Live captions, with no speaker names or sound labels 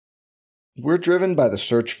We're driven by the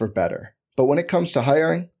search for better. But when it comes to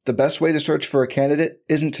hiring, the best way to search for a candidate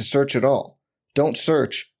isn't to search at all. Don't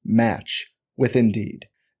search, match with Indeed.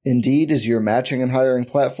 Indeed is your matching and hiring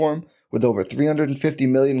platform with over 350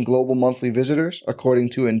 million global monthly visitors,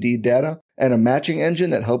 according to Indeed data, and a matching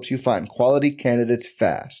engine that helps you find quality candidates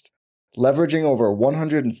fast. Leveraging over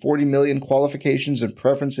 140 million qualifications and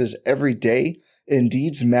preferences every day,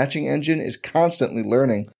 Indeed's matching engine is constantly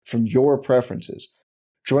learning from your preferences.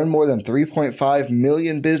 Join more than 3.5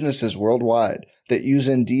 million businesses worldwide that use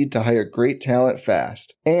Indeed to hire great talent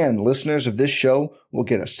fast. And listeners of this show will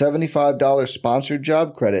get a $75 sponsored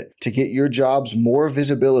job credit to get your jobs more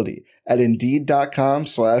visibility at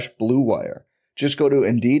Indeed.com/Blue Wire. Just go to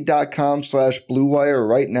Indeed.com/Blue Wire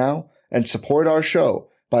right now and support our show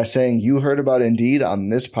by saying you heard about Indeed on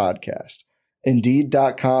this podcast.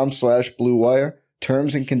 Indeed.com/Blue Wire.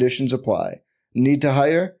 Terms and conditions apply. Need to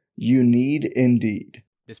hire? You need Indeed.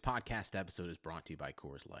 This podcast episode is brought to you by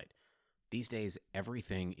Coors Light. These days,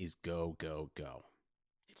 everything is go, go, go.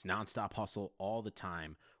 It's nonstop hustle all the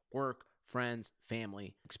time. Work, friends,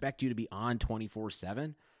 family, expect you to be on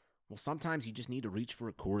 24/7. Well, sometimes you just need to reach for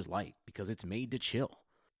a Coors Light because it's made to chill.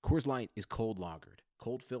 Coors Light is cold lagered,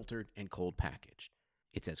 cold filtered, and cold packaged.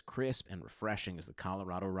 It's as crisp and refreshing as the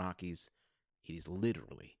Colorado Rockies. It is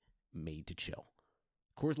literally made to chill.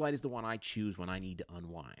 Coors Light is the one I choose when I need to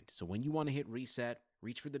unwind. So when you want to hit reset,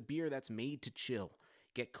 reach for the beer that's made to chill.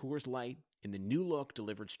 Get Coors Light in the new look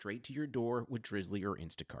delivered straight to your door with Drizzly or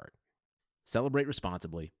Instacart. Celebrate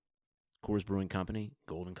responsibly. Coors Brewing Company,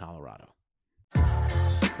 Golden, Colorado.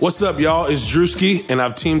 What's up, y'all? It's Drewski, and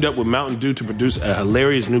I've teamed up with Mountain Dew to produce a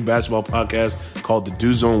hilarious new basketball podcast called The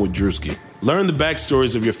Dew Zone with Drewski. Learn the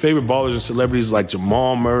backstories of your favorite ballers and celebrities like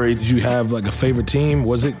Jamal Murray. Did you have like a favorite team?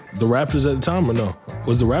 Was it the Raptors at the time or no?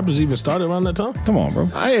 Was the Raptors even started around that time? Come on, bro.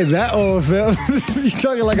 I ain't that old, fam. You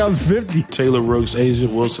talking like I was 50. Taylor Rooks, Asia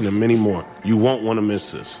Wilson, and many more. You won't want to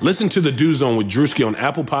miss this. Listen to The Dew Zone with Drewski on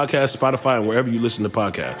Apple Podcasts, Spotify, and wherever you listen to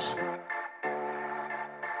podcasts.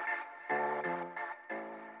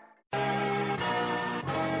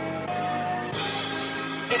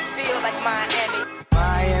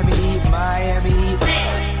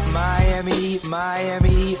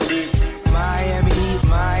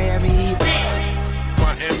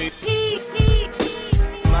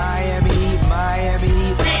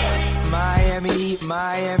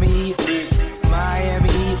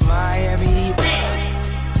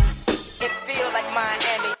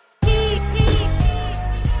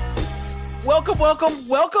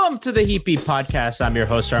 Welcome to the Heat Beat Podcast. I'm your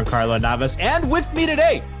host, Giancarlo Navas, and with me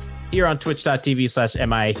today, here on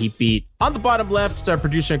twitch.tv/MIA Heat Beat. On the bottom left is our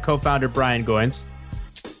producer and co-founder, Brian Goins.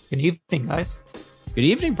 Good evening, guys. Good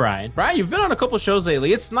evening, Brian. Brian, you've been on a couple shows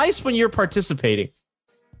lately. It's nice when you're participating.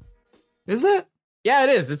 Is it? Yeah, it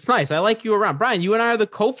is. It's nice. I like you around. Brian, you and I are the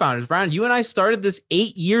co-founders. Brian, you and I started this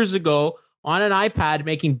 8 years ago on an iPad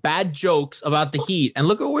making bad jokes about the Heat. And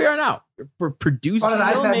look where we are now. We're producing.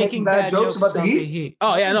 Still making bad jokes about the Heat.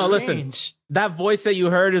 Oh, yeah, no, Strange. listen. That voice that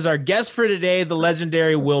you heard is our guest for today, the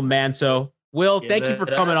legendary Will Manso. Will, thank you for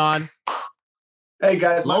coming on. Hey,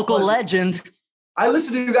 guys. Local legend. I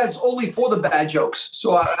listen to you guys only for the bad jokes.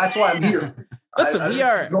 So that's why I'm here. Listen,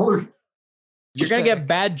 you're going to get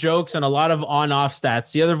bad jokes and a lot of on-off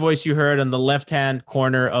stats. The other voice you heard on the left-hand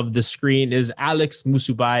corner of the screen is Alex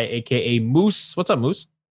Musubai, a.k.a. Moose. What's up, Moose?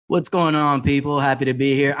 What's going on, people? Happy to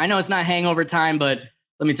be here. I know it's not hangover time, but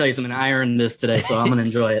let me tell you something. I earned this today, so I'm going to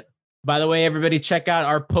enjoy it. By the way, everybody, check out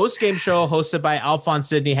our post-game show hosted by Alphonse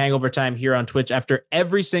Sidney, Hangover Time, here on Twitch. After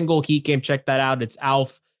every single Heat game, check that out. It's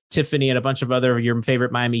Alf, Tiffany, and a bunch of other of your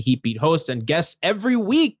favorite Miami Heat Beat hosts and guests every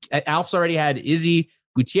week. Alf's already had Izzy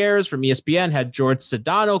Gutierrez from ESPN, had George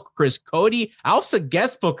Sedano, Chris Cody. Alf's a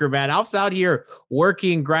guest booker, man. Alf's out here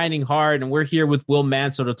working, grinding hard, and we're here with Will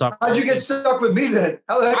Manso to talk. How'd you get stuck with me then?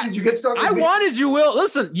 How the heck did you get stuck with me? I wanted you, Will.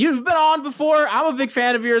 Listen, you've been on before. I'm a big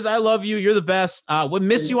fan of yours. I love you. You're the best. We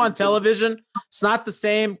miss you on television. It's not the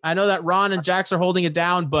same. I know that Ron and Jax are holding it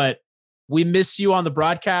down, but we miss you on the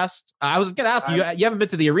broadcast. I was going to ask you, you haven't been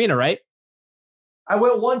to the arena, right? I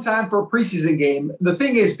went one time for a preseason game. The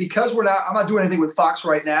thing is, because I'm not doing anything with Fox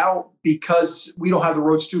right now because we don't have the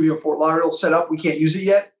road studio in Fort Lauderdale set up. We can't use it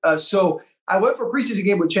yet. So I went for a preseason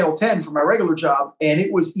game with Channel 10 for my regular job, and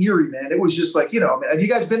it was eerie, man. It was just like, have you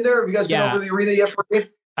guys been there? Have you guys been over the arena yet for a game?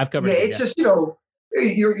 I've covered it. It's just, you're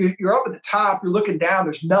up at the top, you're looking down,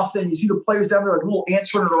 there's nothing. You see the players down there like little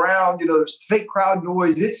ants running around, there's fake crowd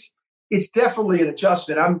noise. It's definitely an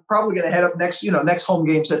adjustment. I'm probably going to head up next home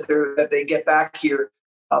games that they get back here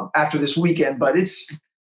after this weekend. But it's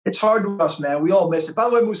hard to us, man. We all miss it. By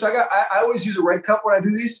the way, Moose, I always use a red cup when I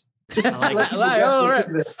do these.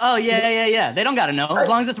 Oh, yeah. They don't got to know. As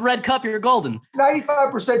long as it's red cup, you're golden.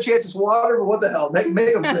 95% chance it's water, but what the hell?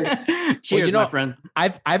 Make them drink. Cheers, my friend.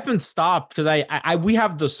 I've been stopped because we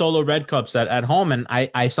have the solo red cups at home, and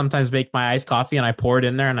I sometimes make my iced coffee and I pour it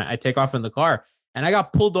in there and I take off in the car. And I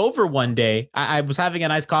got pulled over one day. I was having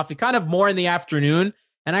an iced coffee kind of more in the afternoon,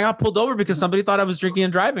 and I got pulled over because somebody thought I was drinking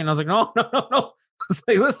and driving. And I was like, no. It's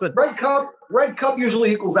like, listen, red cup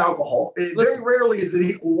usually equals alcohol. Very rarely is it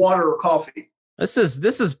equal water or coffee. This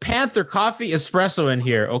is Panther coffee espresso in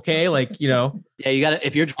here. Okay. Like, Yeah, you got to,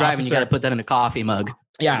 if you're driving, you got to put that in a coffee mug.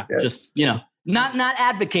 Yeah. Yes. Just, not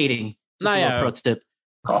advocating. Pro tip.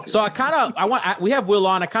 Coffee. So we have Will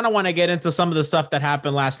on. I kind of want to get into some of the stuff that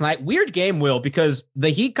happened last night. Weird game, Will, because the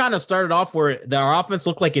Heat kind of started off where their offense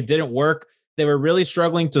looked like it didn't work. They were really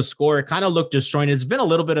struggling to score. It kind of looked disjointed. It's been a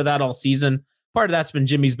little bit of that all season. Part of that's been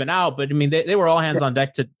Jimmy's been out, but I mean, they were all hands on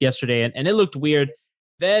deck yesterday, and it looked weird.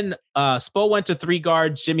 Then Spo went to 3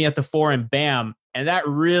 guards, Jimmy at the 4, and bam. And that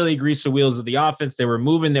really greased the wheels of the offense. They were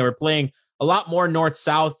moving. They were playing a lot more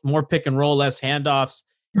north-south, more pick and roll, less handoffs.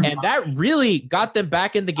 And that really got them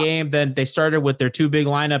back in the game. Then they started with their 2 big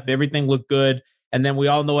lineup. Everything looked good. And then we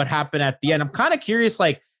all know what happened at the end. I'm kind of curious,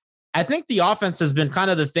 I think the offense has been kind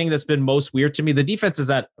of the thing that's been most weird to me. The defense is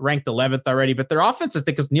at ranked 11th already, but their offense, I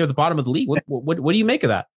think, is near the bottom of the league. What do you make of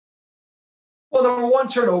that? Well, number one,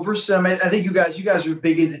 turnovers. I think you guys are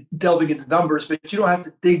big into delving into numbers, but you don't have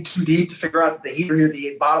to dig too deep to figure out that the Heat are near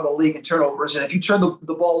the bottom of the league in turnovers. And if you turn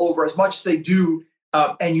the ball over as much as they do,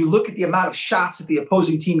 and you look at the amount of shots that the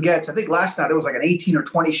opposing team gets, I think last night there was like an 18 or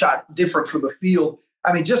 20 shot difference from the field.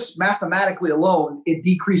 I mean, just mathematically alone, it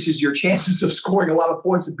decreases your chances of scoring a lot of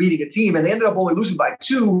points and beating a team. And they ended up only losing by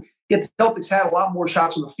 2, yet the Celtics had a lot more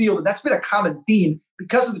shots on the field. And that's been a common theme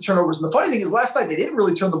because of the turnovers. And the funny thing is last night they didn't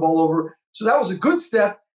really turn the ball over. So that was a good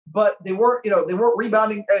step, but they weren't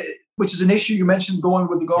rebounding, which is an issue you mentioned going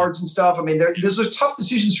with the guards and stuff. I mean, those are tough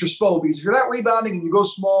decisions for Spo because if you're not rebounding and you go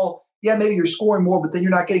small, yeah, maybe you're scoring more, but then you're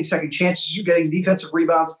not getting second chances. You're getting defensive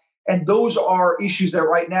rebounds. And those are issues that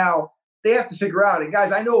right now they have to figure out. And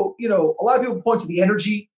guys, I know, a lot of people point to the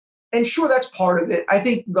energy, and sure, that's part of it. I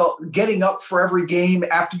think the getting up for every game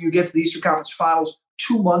after you get to the Eastern Conference Finals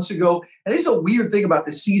 2 months ago, and this is a weird thing about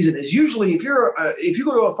this season, is usually if you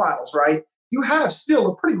go to a finals, right, you have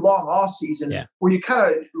still a pretty long off season where you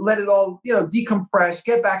kind of let it all, decompress,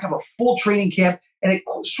 get back, have a full training camp, and it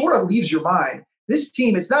sort of leaves your mind. This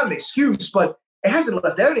team, it's not an excuse, but it hasn't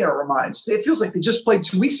left any of our minds. It feels like they just played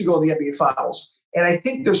 2 weeks ago in the NBA Finals. And I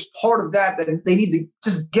think there's part of that they need to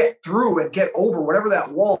just get through and get over whatever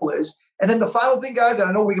that wall is. And then the final thing, guys, and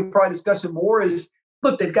I know we can probably discuss it more, is,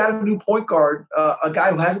 look, they've got a new point guard, a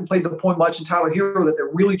guy who hasn't played the point much in Tyler Herro that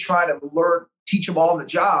they're really trying to teach him all on the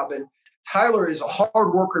job. And Tyler is a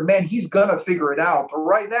hard worker, man. He's going to figure it out. But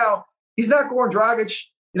right now, he's not Goran Dragic.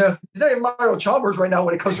 He's not even Mario Chalmers right now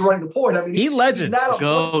when it comes to running the point. I mean, he's legend. He's not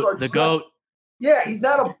the GOAT. Yeah, he's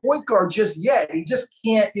not a point guard just yet. He just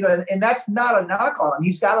can't, and that's not a knock on him.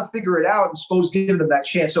 He's got to figure it out, and Spo's giving him that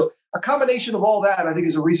chance. So a combination of all that, I think,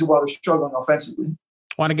 is a reason why they're struggling offensively.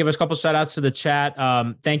 Want to give us a couple shout outs to the chat.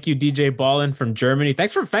 Thank you, DJ Ballin from Germany.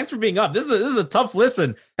 Thanks for being up. This is a tough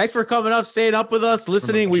listen. Thanks for coming up, staying up with us,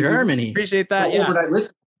 listening. Germany. We appreciate that. Overnight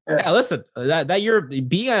listen. Yeah, listen, that you're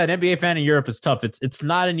being an NBA fan in Europe is tough. It's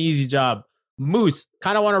not an easy job. Moose,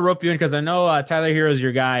 kind of want to rope you in because I know Tyler Herro is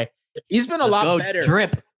your guy. He's been a lot better.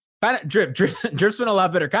 Drip. Drip's been a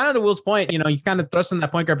lot better. Kind of to Will's point, he's kind of thrust in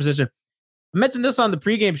that point guard position. I mentioned this on the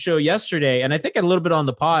pregame show yesterday, and I think a little bit on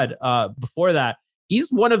the pod before that. He's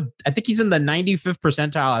I think he's in the 95th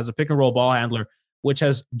percentile as a pick and roll ball handler, which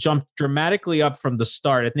has jumped dramatically up from the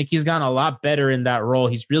start. I think he's gotten a lot better in that role.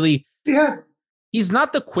 He's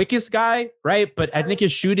not the quickest guy, right? But I think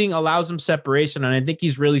his shooting allows him separation, and I think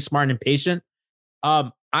he's really smart and patient.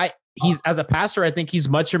 He's as a passer, I think he's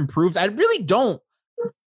much improved. I don't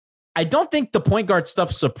think the point guard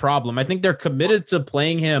stuff's a problem. I think they're committed to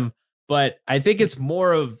playing him, but I think it's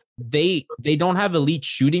more of they don't have elite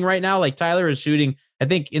shooting right now. Like Tyler is shooting, I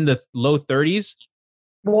think, in the low 30s.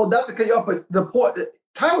 Well, not to cut you off, but the point,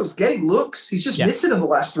 Tyler's getting looks. He's just missing in the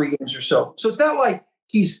last 3 games or so. So it's not like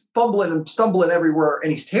he's fumbling and stumbling everywhere and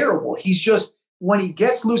he's terrible. He's just, when he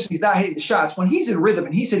gets loose and he's not hitting the shots, when he's in rhythm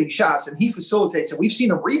and he's hitting shots and he facilitates, and we've seen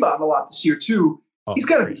him rebound a lot this year too, he's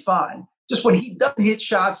going to be fine. Just when he doesn't hit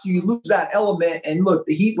shots, you lose that element. And look,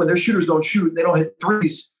 the Heat, when their shooters don't shoot, they don't hit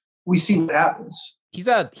threes, we see what happens. He's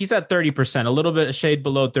at 30%, a little bit of shade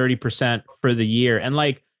below 30% for the year. And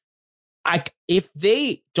if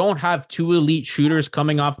they don't have 2 elite shooters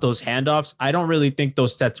coming off those handoffs, I don't really think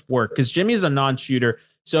those sets work because Jimmy's a non-shooter.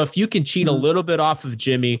 So if you can cheat a little bit off of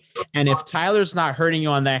Jimmy, and if Tyler's not hurting you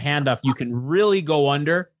on that handoff, you can really go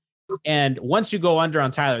under. And once you go under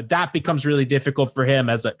on Tyler, that becomes really difficult for him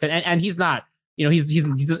and he's not,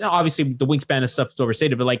 he's obviously the wingspan and stuff is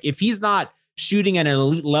overstated, but like if he's not shooting at an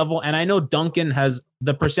elite level, and I know Duncan has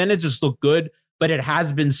the percentages look good, but it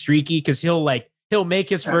has been streaky because he'll make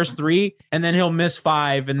his first 3 and then he'll miss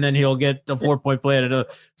 5 and then he'll get the 4-point play at another.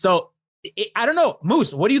 So I don't know,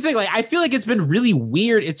 Moose, what do you think? Like, I feel like it's been really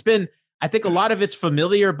weird. I think a lot of it's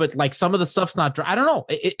familiar, but like some of the stuff's not, I don't know.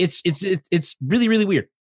 It's really, really weird.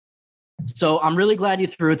 So I'm really glad you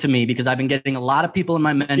threw it to me because I've been getting a lot of people in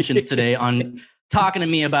my mentions today on talking to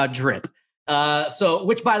me about drip.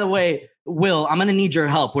 Which by the way, Will, I'm going to need your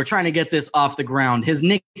help. We're trying to get this off the ground. His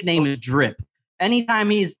nickname is Drip.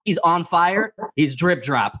 Anytime he's on fire, he's Drip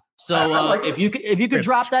Drop. So if you could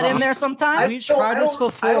drop that in there sometime. We've tried this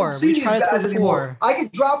before. I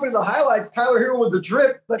could drop it in the highlights. Tyler Herro with the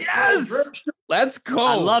drip. Let's go.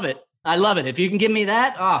 I love it. If you can give me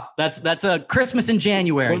that, that's a Christmas in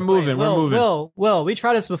January. We're moving. Will, we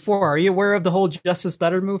tried this before. Are you aware of the whole Justice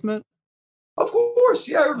Better movement? Of course.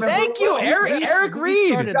 Yeah, I remember. Thank you, Eric. Eric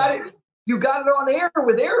Reed. You got it on air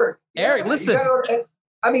with Eric. Eric, listen.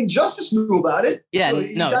 Justice knew about it. Yeah,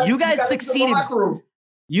 so you guys succeeded.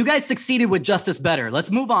 You guys succeeded with Justice Better. Let's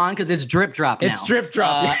move on because it's Drip Drop now. It's Drip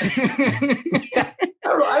Drop. I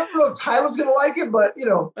don't know if Tyler's going to like it, but,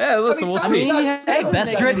 Yeah, listen, we'll see. Hey,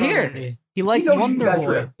 best drip here. He likes Wonder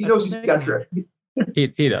Boy. He knows he's got drip.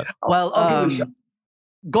 He does. Well,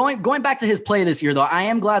 going back to his play this year, though, I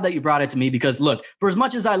am glad that you brought it to me because, look, for as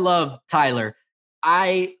much as I love Tyler,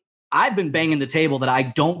 I've been banging the table that I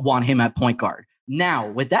don't want him at point guard. Now,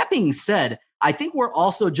 with that being said, I think we're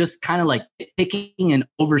also just kind of like picking and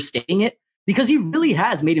overstating it because he really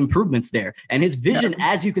has made improvements there. And his vision,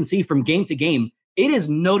 as you can see from game to game, it is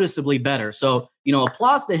noticeably better. So,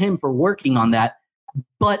 applause to him for working on that.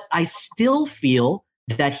 But I still feel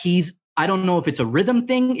that I don't know if it's a rhythm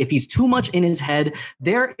thing, if he's too much in his head.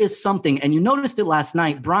 There is something, and you noticed it last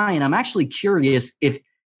night, Brian. I'm actually curious if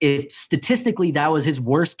statistically that was his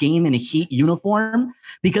worst game in a Heat uniform,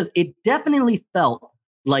 because it definitely felt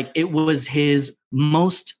like it was his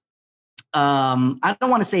most, I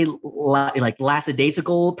don't want to say like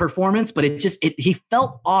lackadaisical performance, but he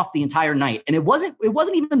felt off the entire night. And it wasn't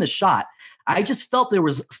even the shot. I just felt there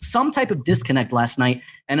was some type of disconnect last night.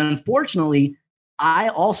 And unfortunately, I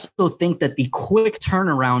also think that the quick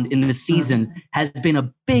turnaround in the season has been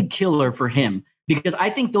a big killer for him, because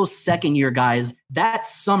I think those second year guys, that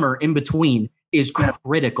summer in between is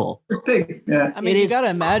critical. Yeah. I mean, you gotta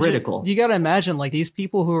imagine like these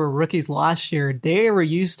people who were rookies last year, they were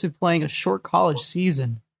used to playing a short college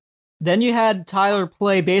season. Then you had Tyler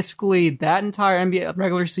play basically that entire NBA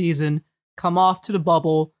regular season, come off to the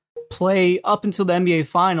bubble, play up until the NBA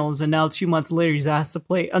finals, and now 2 months later he's asked to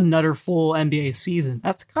play another full NBA season.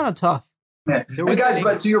 That's kind of tough. Yeah. And guys,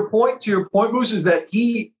 but to your point, Moose, is that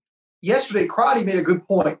yesterday, Crotty made a good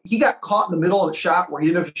point. He got caught in the middle of a shot where he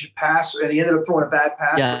didn't know if he should pass, and he ended up throwing a bad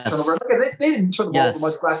pass. Yes. They didn't turn the ball over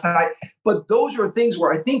much last night, but those are things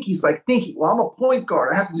where I think he's like thinking, well, I'm a point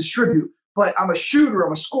guard. I have to distribute, but I'm a shooter.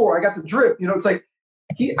 I'm a scorer. I got the drip. It's like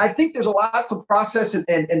I think there's a lot to process,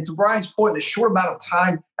 and to Brian's point, in a short amount of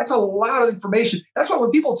time, that's a lot of information. That's why when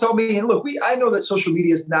people tell me, and look, I know that social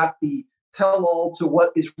media is not the tell-all to what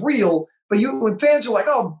is real, but when fans are like,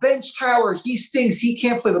 oh, bench Tyler, he stinks, he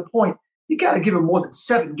can't play the point, you got to give him more than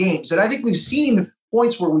 7 games. And I think we've seen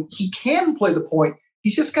points where he can play the point.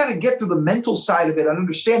 He's just got to get through the mental side of it and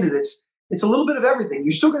understand that it's a little bit of everything.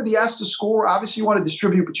 You're still going to be asked to score. Obviously, you want to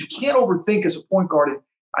distribute, but you can't overthink as a point guard. And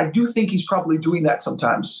I do think he's probably doing that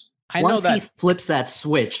sometimes. Once he flips that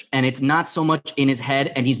switch and it's not so much in his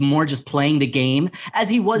head and he's more just playing the game as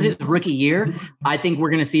he was his rookie year, I think we're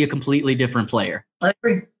going to see a completely different player. I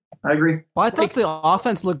agree. Well, I thought the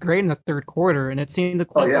offense looked great in the third quarter, and it seemed to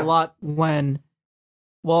click a lot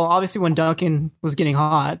obviously when Duncan was getting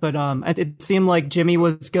hot, but it seemed like Jimmy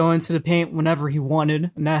was going to the paint whenever he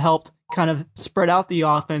wanted, and that helped kind of spread out the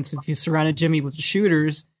offense. If you surrounded Jimmy with the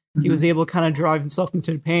shooters, he was able to kind of drive himself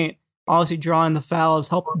into the paint. Obviously, drawing the fouls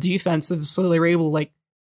helped defensive, so they were able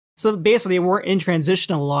so basically they weren't in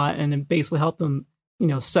transition a lot, and it basically helped them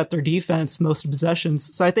set their defense most of the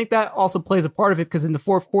possessions. So I think that also plays a part of it, because in the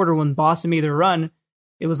fourth quarter when Boston made their run,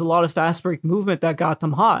 it was a lot of fast break movement that got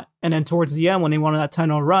them hot. And then towards the end, when they wanted that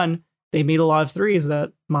 10-0 run, they made a lot of threes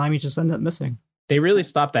that Miami just ended up missing. They really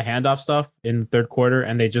stopped the handoff stuff in the third quarter,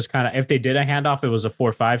 and they just kind of, if they did a handoff, it was a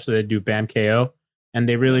 4-5, so they'd do bam KO, and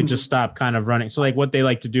they really just stopped kind of running. So like what they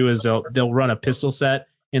like to do is they'll run a pistol set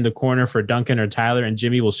in the corner for Duncan or Tyler, and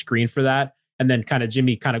Jimmy will screen for that. and then kind of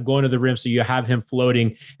Jimmy kind of going to the rim. So you have him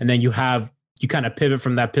floating, and then you kind of pivot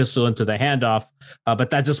from that pistol into the handoff.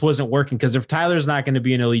 But that just wasn't working, because if Tyler's not going to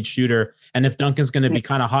be an elite shooter, and if Duncan's going to be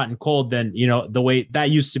kind of hot and cold, then, the way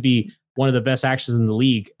that used to be one of the best actions in the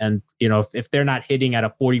league. And, if they're not hitting at a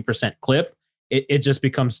 40% clip, it just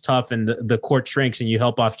becomes tough, and the court shrinks, and you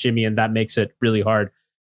help off Jimmy, and that makes it really hard.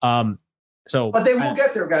 But they will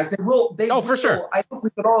get there, guys. They will. For sure. I think we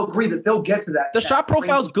could all agree that they'll get to that. The shot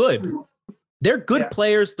profile's good. They're good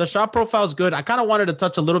players. The shot profile's good. I kind of wanted to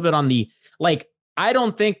touch a little bit on I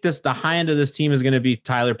don't think the high end of this team is going to be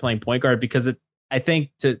Tyler playing point guard, because I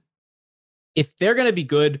think if they're going to be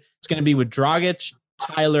good, it's going to be with Dragic,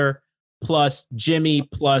 Tyler, plus Jimmy,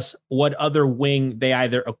 plus what other wing they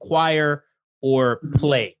either acquire or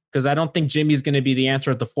play. Because I don't think Jimmy's going to be the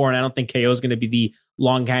answer at the 4, and I don't think KO is going to be the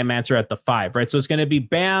long game answer at the 5, right? So it's going to be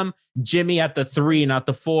Bam, Jimmy at the 3, not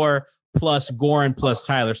the 4, plus Goran, plus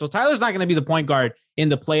Tyler. So Tyler's not going to be the point guard in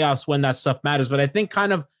the playoffs when that stuff matters. But I think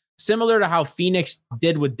kind of similar to how Phoenix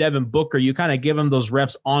did with Devin Booker, you kind of give him those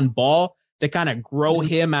reps on ball to kind of grow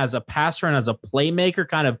him as a passer and as a playmaker,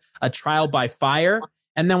 kind of a trial by fire.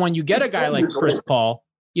 And then when you get a guy like Chris Paul,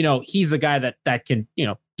 he's a guy that can,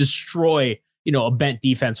 destroy, a bent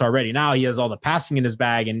defense already. Now he has all the passing in his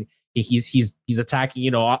bag, and he's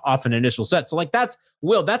attacking, off an initial set. So that's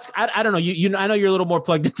Will, I don't know. I know you're a little more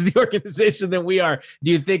plugged into the organization than we are.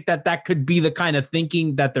 Do you think that could be the kind of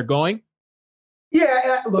thinking that they're going?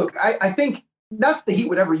 Yeah, look, I think not the Heat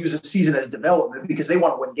would ever use a season as development, because they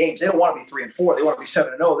want to win games. They don't want to be 3-4. They want to be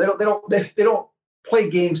 7-0. They don't play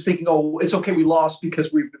games thinking, oh, it's okay, we lost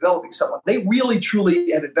because we're developing someone. They really,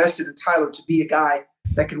 truly have invested in Tyler to be a guy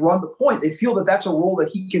that can run the point. They feel that that's a role that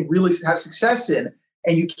he can really have success in,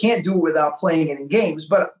 and you can't do it without playing it in games.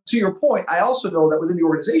 But to your point, I also know that within the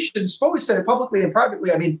organization, Spo said it publicly and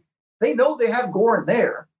privately, they know they have Goran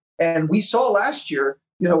there. And we saw last year,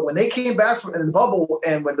 when they came back from in the bubble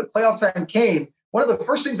and when the playoff time came, one of the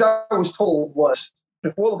first things I was told was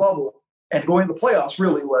before the bubble and going to the playoffs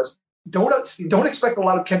really was, don't expect a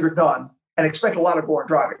lot of Kendrick Nunn and expect a lot of Goran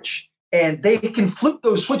Dragic. And they can flip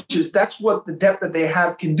those switches. That's what the depth that they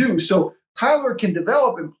have can do. So Tyler can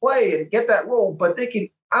develop and play and get that role, but they can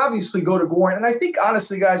obviously go to Goran. And I think,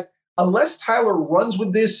 honestly, guys, unless Tyler runs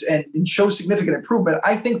with this and shows significant improvement,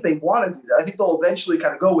 I think they want to do that. I think they'll eventually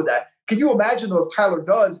kind of go with that. Can you imagine, though, if Tyler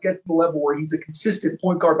does get to the level where he's a consistent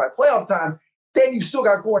point guard by playoff time, then you've still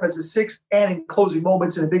got Goran as a 6th, and in closing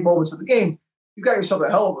moments and in big moments of the game, you've got yourself a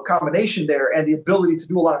hell of a combination there and the ability to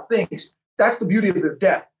do a lot of things. That's the beauty of their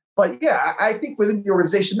depth. But, yeah, I think within the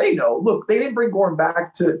organization, they know, look, they didn't bring Goran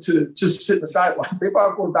back to just sit in the sidelines. They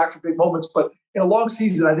brought Goran back for big moments. But in a long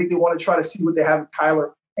season, I think they want to try to see what they have in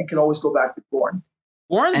Tyler and can always go back to Goran.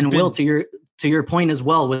 Will, to your point as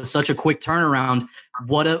well, with such a quick turnaround,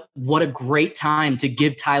 what a great time to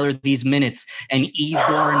give Tyler these minutes and ease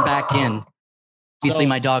Goran back in. Obviously,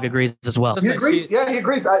 my dog agrees as well. He agrees. Yeah, he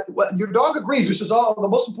agrees. Your dog agrees, which is all the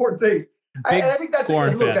most important thing. And I think that's it.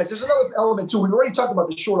 Look, guys, there's another element too. We've already talked about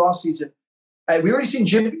the short off season. We already seen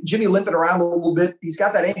Jimmy limping around a little bit. He's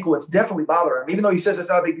got that ankle. It's definitely bothering him. Even though he says it's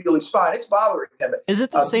not a big deal, he's fine. It's bothering him. Is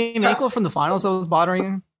it the same ankle from the finals that was bothering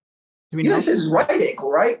him? Do we know? This is his right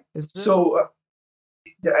ankle, right? So,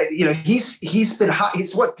 he's been hot.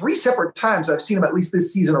 It's 3 separate times I've seen him at least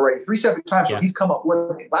this season already. 3 separate times where he's come up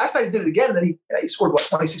with it. Last night he did it again, and then he scored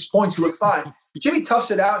 26 points. He looked fine. Jimmy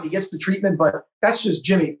toughs it out and he gets the treatment, but that's just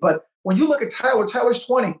Jimmy. But when you look at Tyler's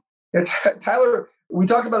 20. Tyler, we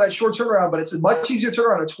talked about that short turnaround, but it's a much easier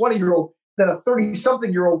turnaround on a 20-year-old than a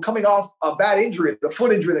 30-something-year-old coming off a bad injury, the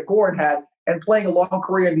foot injury that Goran had, and playing a long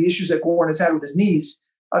career and the issues that Goran has had with his knees.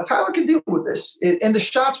 Tyler can deal with this, and the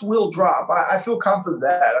shots will drop. I feel confident of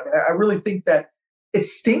that. I really think that it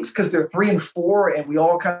stinks because they're 3-4, and we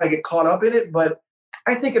all kind of get caught up in it. But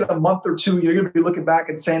I think in a month or two, you're going to be looking back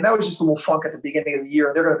and saying that was just a little funk at the beginning of the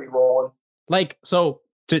year. They're going to be rolling.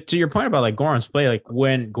 To your point about Goran's play,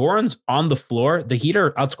 when Goran's on the floor, the Heat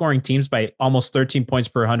are outscoring teams by almost 13 points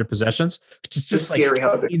per 100 possessions, which is just scary,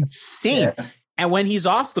 insane. Yeah. And when he's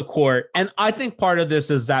off the court, and I think part of this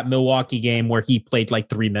is that Milwaukee game where he played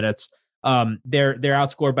 3 minutes, they're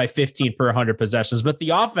outscored by 15 per 100 possessions. But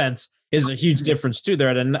the offense is a huge difference too. They're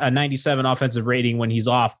at a 97 offensive rating when he's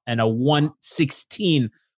off and a 116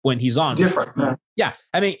 when he's on. Different. Yeah.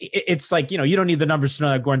 It's you don't need the numbers to know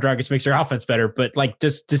that Goran Dragic makes their offense better, but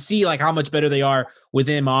just to see how much better they are with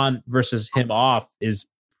him on versus him off is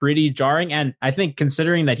pretty jarring. And I think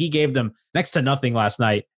considering that he gave them next to nothing last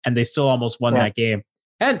night and they still almost won that game.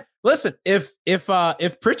 And listen, if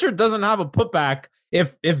Pritchard doesn't have a putback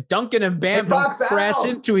if Duncan and Bam don't crash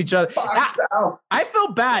into each other. I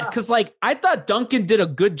feel bad because like I thought Duncan did a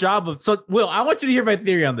good job of. So Will, I want you to hear my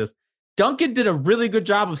theory on this. Duncan did a really good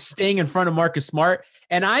job of staying in front of Marcus Smart.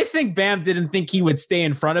 And I think Bam didn't think he would stay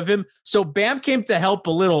in front of him. So Bam came to help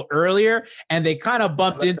a little earlier and they kind of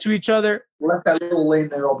bumped into each other. Left that little lane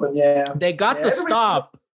there open. Yeah. They got the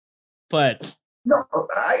stop, but. No,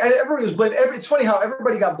 everybody was blamed. It's funny how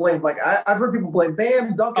everybody got blamed. Like I've heard people blame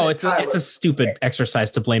Bam, Duncan. Oh, it's a stupid exercise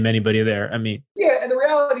to blame anybody there. I mean, yeah, and the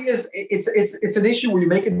reality is, it's an issue where you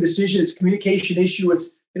make a decision. It's a communication issue.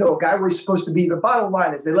 It's a guy where he's supposed to be. The bottom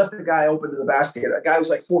line is they left the guy open to the basket. A guy who's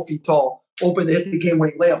like 4 feet tall, open to hit the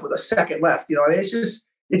game-winning layup with a second left. I mean,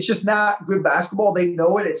 it's just not good basketball. They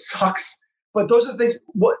know it. It sucks. But those are the things.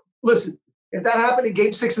 Listen. If that happened in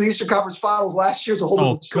Game 6 of the Eastern Conference Finals last year, it's a whole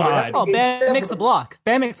different story. Bam makes the block.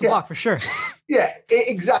 Bam makes the block for sure. Yeah,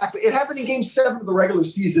 exactly. It happened in Game 7 of the regular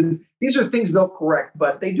season. These are things they'll correct,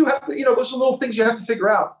 but they do have to, those are little things you have to figure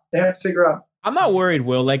out. They have to figure out. I'm not worried,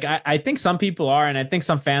 Will. Like, I think some people are, and I think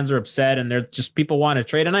some fans are upset, and they're just people want to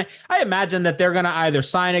trade. And I imagine that they're going to either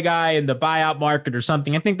sign a guy in the buyout market or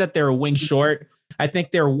something. I think that they're a wing short. I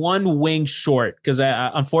think they're one wing short because,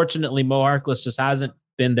 unfortunately, Mo Harkless just hasn't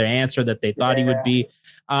been their answer that they thought he would be.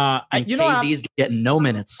 KZ's getting no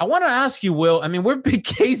minutes. I want to ask you, Will. I mean, we're big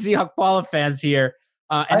KZ Okpala fans here.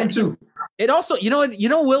 I am too. It also,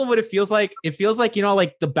 Will, what it feels like? It feels like,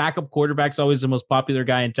 like the backup quarterback's always the most popular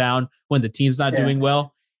guy in town when the team's not doing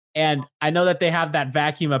well. And I know that they have that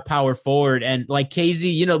vacuum of power forward. And like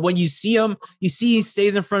KZ, when you see him, he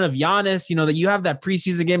stays in front of Giannis, that you have that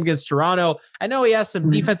preseason game against Toronto. I know he has some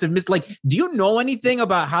defensive miss. Like, do you know anything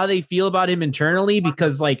about how they feel about him internally?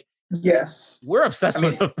 Because like, yes, we're obsessed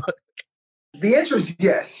with him. The answer is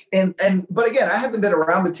yes. But again, I haven't been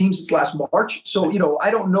around the team since last March. So,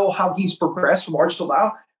 I don't know how he's progressed from March till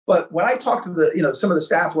now. But when I talked to some of the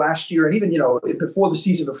staff last year and even, before the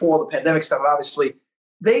season, before the pandemic stuff, obviously,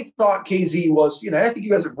 they thought KZ was, I think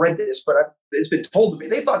you guys have read this, but it's been told to me.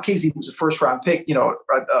 They thought KZ was a first-round pick,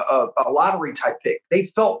 a lottery type pick. They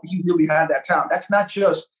felt he really had that talent. That's not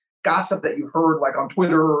just gossip that you heard like on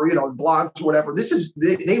Twitter or, blogs or whatever.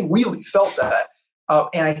 They really felt that.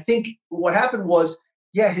 And I think what happened was,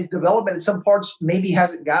 his development in some parts maybe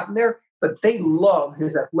hasn't gotten there, but they love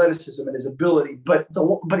his athleticism and his ability. But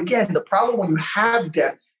again, the problem when you have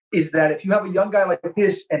depth is that if you have a young guy like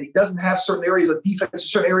this and he doesn't have certain areas of defense,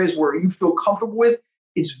 certain areas where you feel comfortable with,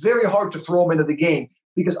 it's very hard to throw him into the game.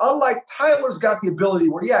 Because unlike Tyler's got the ability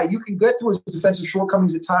where, you can get through his defensive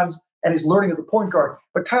shortcomings at times and his learning of the point guard,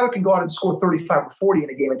 but Tyler can go out and score 35 or 40 in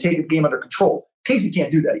a game and take a game under control. KZ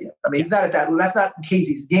can't do that yet. I mean, he's not at that. That's not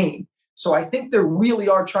KZ's game. So I think they really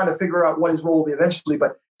are trying to figure out what his role will be eventually.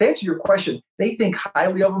 But to answer your question, they think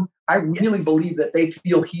highly of him. I really believe that they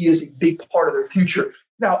feel he is a big part of their future.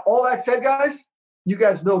 Now, all that said, guys, you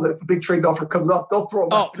guys know that if a big trade offer comes up, they'll throw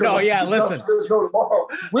him out. Listen. There's no tomorrow.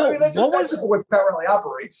 Will, that's just the way Pat Riley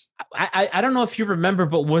operates. I don't know if you remember,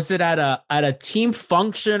 but was it at a team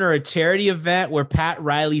function or a charity event where Pat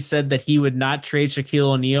Riley said that he would not trade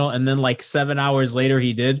Shaquille O'Neal, and then like 7 hours later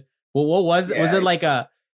he did? Well, what was it? Was it like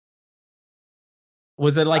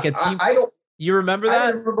a team? I don't. You remember that?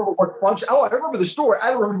 I don't remember what function. Oh, I remember the story.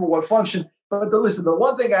 I don't remember what function. But listen, the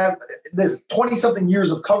one thing there's 20-something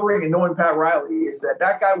years of covering and knowing Pat Riley is that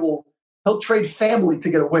guy he'll trade family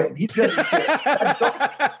to get a win. He doesn't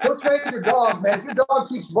care. He'll trade your dog, man. If your dog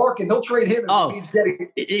keeps barking, he'll trade him.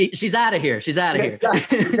 She's out of here. She's out of here.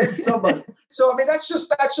 Somebody. So, I mean, that's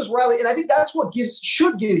just Riley. And I think that's what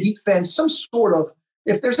should give Heat fans some sort of,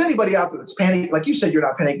 if there's anybody out there that's panicking, like you said, you're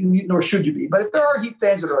not panicking, nor should you be. But if there are Heat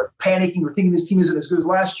fans that are panicking or thinking this team isn't as good as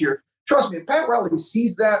last year, trust me, if Pat Riley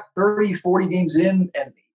sees that 30, 40 games in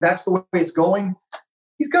and that's the way it's going,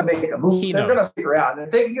 he's going to make a move. They're going to figure out. And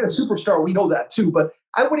if they can get a superstar, we know that too. But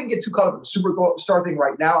I wouldn't get too caught up in the superstar thing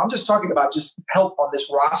right now. I'm just talking about just help on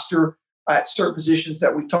this roster at certain positions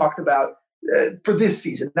that we talked about for this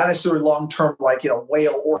season, not necessarily long-term like,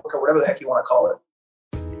 whale, orca, whatever the heck you want to call it.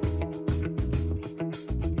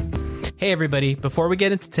 Hey everybody, before we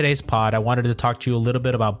get into today's pod, I wanted to talk to you a little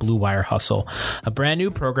bit about Blue Wire Hustle, a brand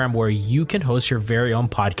new program where you can host your very own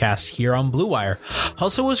podcast here on Blue Wire.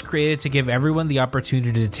 Hustle was created to give everyone the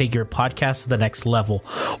opportunity to take your podcast to the next level.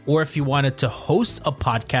 Or if you wanted to host a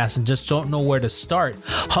podcast and just don't know where to start,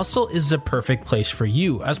 Hustle is the perfect place for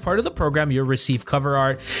you. As part of the program, you'll receive cover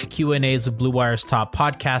art, Q&As with Blue Wire's top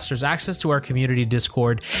podcasters, access to our community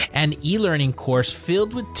Discord, and e-learning course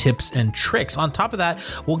filled with tips and tricks. On top of that,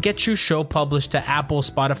 we'll get you show published to Apple,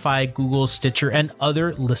 Spotify, Google, Stitcher, and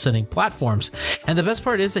other listening platforms. And the best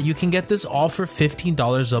part is that you can get this all for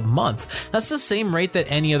 $15 a month. That's the same rate that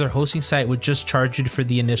any other hosting site would just charge you for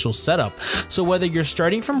the initial setup. So whether you're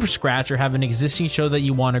starting from scratch or have an existing show that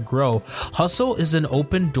you want to grow, Hustle is an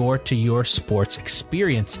open door to your sports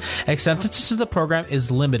experience. Acceptance to the program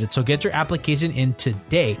is limited, so get your application in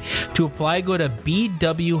today. To apply, go to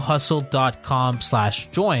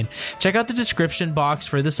bwhustle.com/join. Check out the description box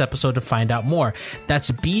for this episode to find out more. That's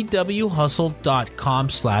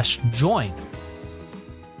bwhustle.com/join.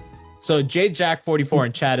 So JJack44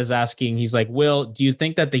 in chat is asking, he's like, Will, do you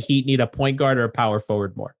think that the Heat need a point guard or a power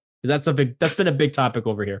forward more? Because that's been a big topic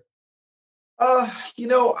over here. We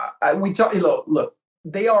talk. Look,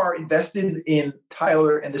 they are invested in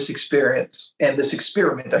Tyler and this experience and this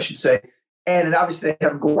experiment, I should say. And obviously they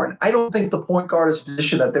have Gordon. I don't think the point guard is a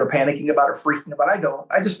position that they're panicking about or freaking about. I don't.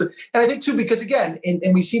 I think too, because again, and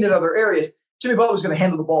we've seen it in other areas, Jimmy Butler was going to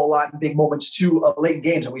handle the ball a lot in big moments too, late in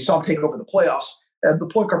games, and we saw him take over the playoffs. The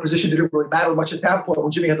point guard position didn't really matter much at that point when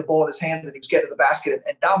Jimmy had the ball in his hand and he was getting to the basket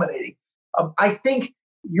and dominating. I think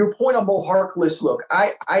your point on Mo Harkless, look,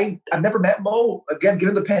 I've never met Mo. Again,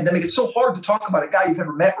 given the pandemic, it's so hard to talk about a guy you've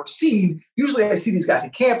never met or seen. Usually I see these guys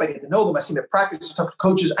in camp. I get to know them. I see them at practice, talk to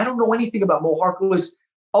coaches. I don't know anything about Mo Harkless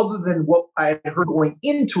other than what I had heard going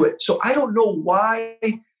into it. So I don't know why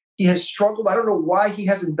he has struggled. I don't know why he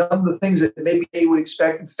hasn't done the things that maybe they would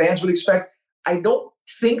expect and fans would expect. I don't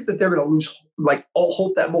think that they're going to lose all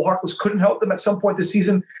hope that Mo Harkless couldn't help them at some point this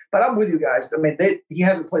season. But I'm with you guys. I mean, he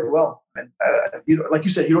hasn't played well. And, like you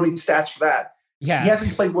said, you don't need stats for that. Yeah, he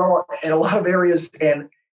hasn't played well in a lot of areas, and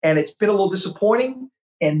it's been a little disappointing.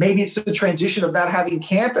 And maybe it's the transition of not having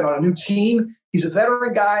camp and on a new team. He's a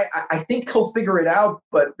veteran guy. I think he'll figure it out.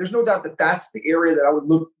 But there's no doubt that that's the area that I would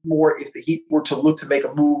look more if the Heat were to look to make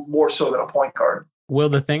a move more so than a point guard. Well,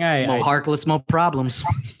 the thing Mo Harkless, Mo problems.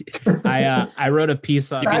 I wrote a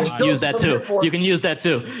piece on. You can use that too. You can use that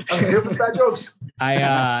too. Bad jokes.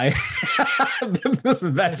 This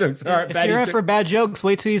is bad jokes. If you're in for bad jokes,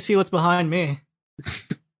 wait till you see what's behind me.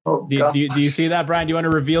 Do you see that, Brian? Do you want to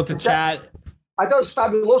reveal to chat? I thought it was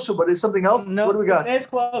Fabuloso, but it's something else. No, what do we got? It's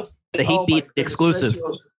close. The Heat Beat exclusive.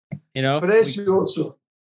 You know,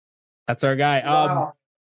 that's our guy. Wow.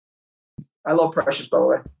 I love Precious, by the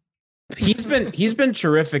way. He's been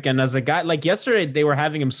terrific, and as a guy, like yesterday, they were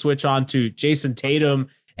having him switch on to Jason Tatum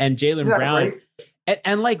and Jaylen Brown,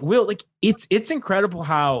 and like Will, like it's incredible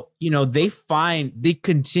how they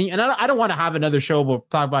continue. And I don't want to have another show where we'll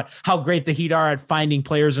talk about how great the Heat are at finding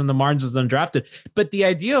players in the margins as undrafted, but the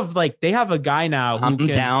idea of like they have a guy now who I'm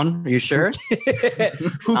down. Are you sure?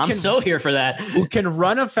 I'm so here for that. Who can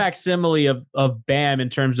run a facsimile of Bam in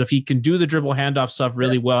terms of he can do the dribble handoff stuff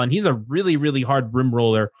really well, and he's a really really hard rim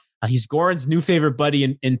roller. He's Goran's new favorite buddy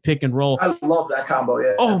in pick and roll. I love that combo.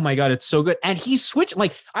 Yeah. Oh my God, it's so good. And he switched.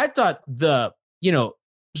 Like I thought we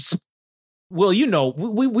saw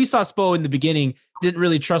Spo in the beginning, didn't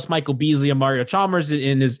really trust Michael Beasley and Mario Chalmers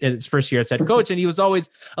in his first year as head coach. And he was always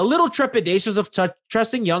a little trepidatious of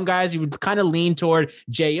trusting young guys. He would kind of lean toward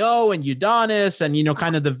J.O. and Udonis and,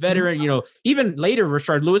 kind of the veteran, even later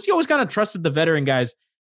Rashard Lewis. He always kind of trusted the veteran guys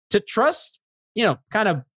to trust, kind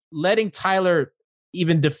of letting Tyler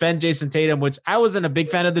even defend Jason Tatum, which I wasn't a big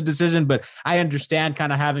fan of the decision, but I understand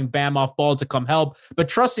kind of having Bam off ball to come help, but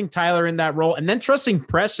trusting Tyler in that role and then trusting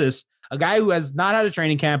Precious, a guy who has not had a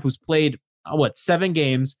training camp, who's played 7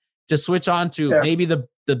 games, to switch on to maybe the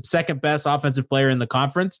second best offensive player in the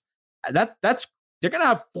conference. They're going to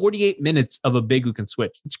have 48 minutes of a big who can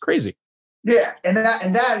switch. It's crazy. Yeah. And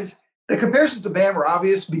that is, the comparisons to Bam are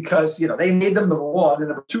obvious because, they made them number one. And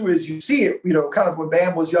number two is you see it, kind of when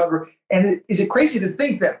Bam was younger. And is it crazy to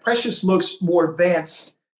think that Precious looks more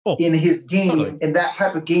advanced in his game, in that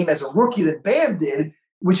type of game as a rookie than Bam did,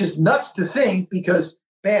 which is nuts to think because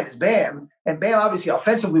Bam is Bam. And Bam, obviously,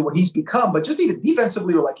 offensively, what he's become, but just even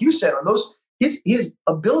defensively, or like you said, on those, his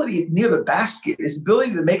ability near the basket, his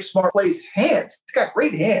ability to make smart plays, his hands, he's got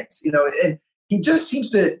great hands, and he just seems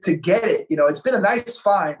to get it. It's been a nice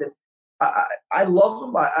find. And I love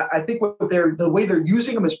him. I think the way they're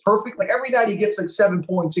using him is perfect. Like every night he gets like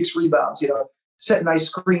 7.6 rebounds, set nice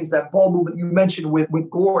screens. That ball movement you mentioned with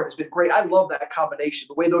Gordon has been great. I love that combination,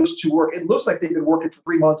 the way those two work. It looks like they've been working for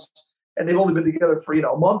 3 months and they've only been together for,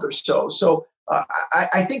 a month or so. So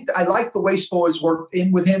I think I like the way Spo has worked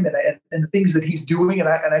in with him and the things that he's doing. And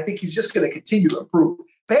I think he's just going to continue to improve.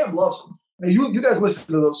 Bam loves him. I mean, you guys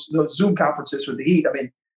listen to those Zoom conferences with the Heat. I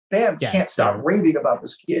mean, Bam can't stop raving about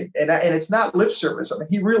this kid. And it's not lip service. I mean,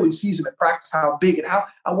 he really sees him in practice, how big and how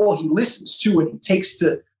well he listens to and he takes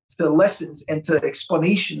to lessons and to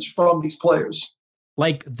explanations from these players.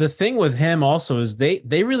 like the thing with him also is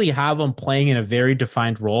they really have him playing in a very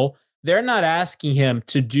defined role. They're not asking him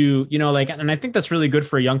to do, and I think that's really good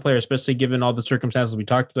for a young player, especially given all the circumstances we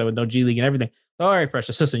talked about with no G League and everything. All right,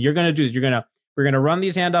 Precious, listen, you're going to do this. We're going to run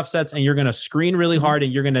these handoff sets and you're going to screen really hard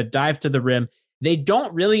and you're going to dive to the rim. They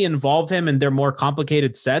don't really involve him in their more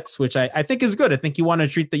complicated sets, which I think is good. I think you want to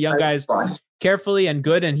treat the young guys carefully and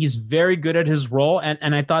good, and he's very good at his role.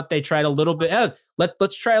 And I thought they tried a little bit.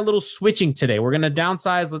 Let's try a little switching today. We're going to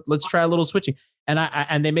downsize. Let's try a little switching.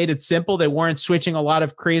 And they made it simple. They weren't switching a lot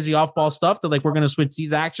of crazy off-ball stuff. They're like, we're going to switch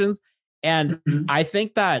these actions. And I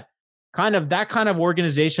think that kind of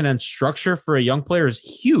organization and structure for a young player is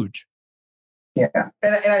huge. Yeah.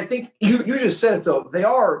 And I think you just said it, though. They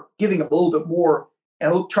are giving him a little bit more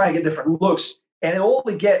and trying to get different looks. And it'll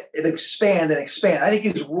only expand and expand. I think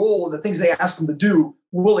his role and the things they ask him to do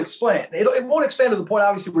will expand. It won't expand to the point,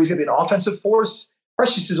 obviously, where he's going to be an offensive force.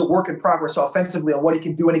 Precious is a work in progress offensively on what he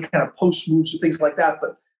can do, any kind of post moves or things like that.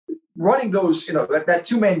 But running those, that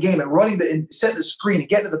two-man game and setting the screen and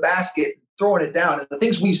getting to the basket, throwing it down, and the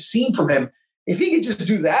things we've seen from him, if he could just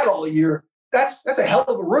do that all year, that's a hell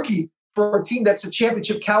of a rookie for a team that's a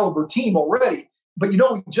championship caliber team already. But he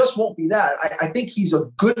just won't be that. I think he's a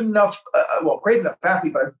good enough, great enough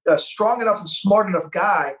athlete, but a strong enough and smart enough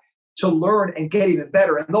guy to learn and get even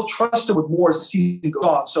better. And they'll trust him with more as the season goes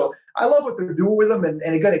on. So I love what they're doing with him. And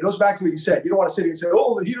again, it goes back to what you said. You don't want to sit here and say,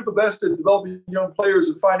 the Heat are the best at developing young players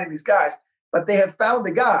and finding these guys. But they have found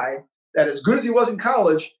a guy that, as good as he was in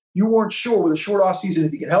college, you weren't sure with a short off season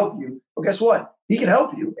if he can help you. Well, guess what? He can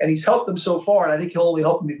help you. And he's helped them so far. And I think he'll only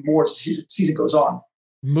help them even more as the season goes on.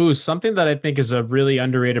 Moose, something that I think is a really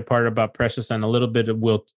underrated part about Precious, and a little bit of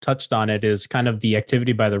Will touched on it, is kind of the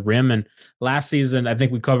activity by the rim. And last season, I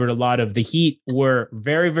think we covered a lot of the Heat were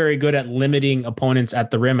very, very good at limiting opponents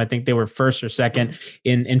at the rim. I think they were first or second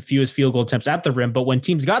in fewest field goal attempts at the rim. But when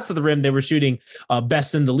teams got to the rim, they were shooting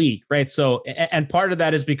best in the league, right? So, and part of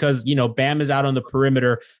that is because, Bam is out on the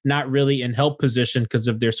perimeter, not really in help position because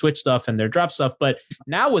of their switch stuff and their drop stuff. But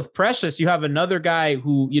now with Precious, you have another guy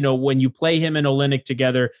who, when you play him and Olynyk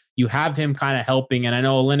together, you have him kind of helping. And I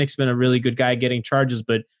know Olynyk's been a really good guy getting charges,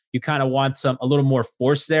 but you kind of want a little more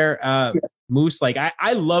force there. Moose, like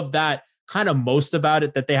I love that kind of most about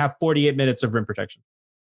it, that they have 48 minutes of rim protection.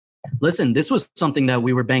 Listen, this was something that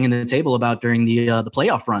we were banging the table about during the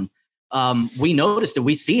playoff run. We noticed it.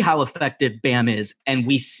 We see how effective Bam is, and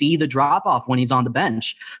we see the drop off when he's on the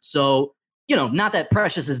bench. So, not that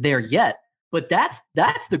Precious is there yet, but that's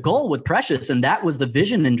the goal with Precious, and that was the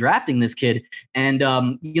vision in drafting this kid. And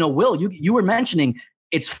Will, you were mentioning,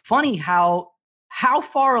 it's funny how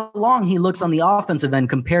far along he looks on the offensive end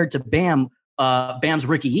compared to Bam's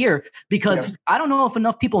rookie year, because I don't know if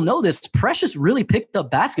enough people know this. Precious really picked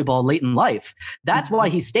up basketball late in life. That's why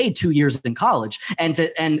he stayed 2 years in college, and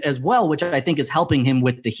as well, which I think is helping him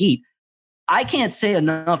with the Heat. I can't say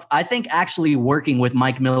enough. I think actually working with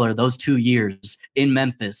Mike Miller those 2 years in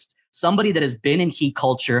Memphis, somebody that has been in Heat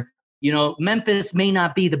culture, Memphis may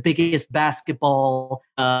not be the biggest basketball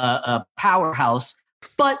powerhouse,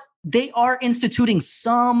 but they are instituting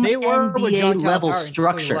some NBA level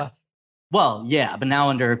structure. Well, yeah, but now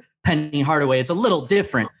under Penny Hardaway, it's a little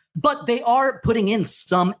different. But they are putting in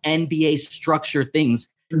some NBA structure things.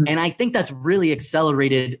 And I think that's really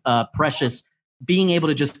accelerated Precious being able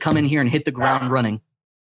to just come in here and hit the ground running.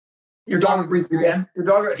 Your dog agrees again. Your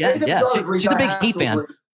dog, yeah. She's a big Heat fan.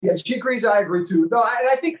 Yeah, she agrees. I agree too. No,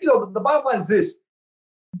 I think, the bottom line is this.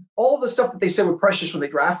 All the stuff that they said with Precious when they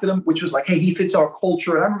drafted him, which was like, hey, he fits our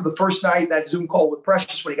culture. And I remember the first night, that Zoom call with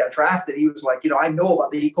Precious when he got drafted, he was like, I know about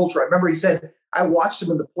the Heat culture. I remember he said, I watched them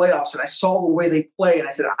in the playoffs and I saw the way they play. And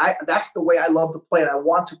I said, that's the way I love to play and I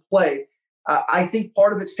want to play. I think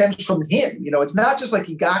part of it stems from him. It's not just like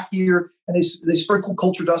he got here and they sprinkle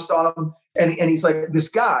culture dust on him. And he's like, this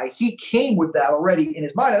guy, he came with that already in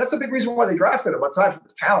his mind. And that's a big reason why they drafted him, aside from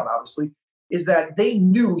his talent, obviously, is that they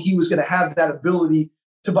knew he was going to have that ability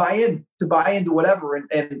to buy into whatever.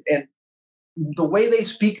 And the way they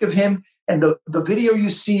speak of him and the video you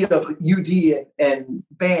see of UD and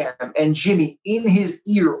Bam and Jimmy in his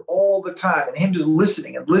ear all the time and him just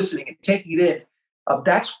listening and taking it in,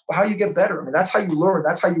 that's how you get better. I mean, that's how you learn.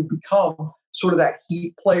 That's how you become sort of that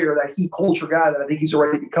Heat player, that Heat culture guy that I think he's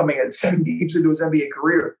already becoming at 7 games into his NBA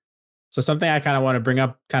career. So something I kind of want to bring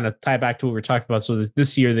up, kind of tie back to what we're talking about. So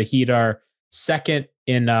this year, the Heat are second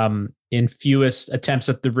in fewest attempts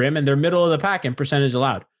at the rim, and they're middle of the pack in percentage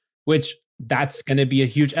allowed, which that's going to be a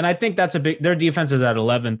huge, and I think that's their defense is at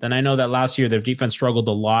 11th. And I know that last year their defense struggled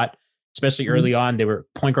a lot, especially early on.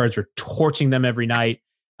 Point guards were torching them every night.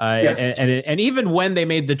 And even when they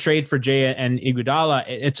made the trade for Jay and Iguodala,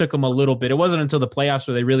 it took them a little bit. It wasn't until the playoffs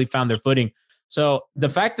where they really found their footing. So the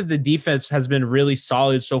fact that the defense has been really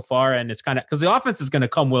solid so far, and it's kind of because the offense is going to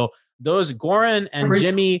come. Will those Goran and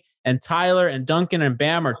Jimmy and Tyler and Duncan and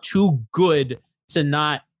Bam are too good to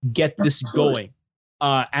not get this going?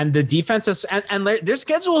 And the defense has, and their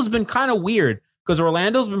schedule has been kind of weird because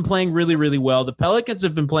Orlando's been playing really, really well. The Pelicans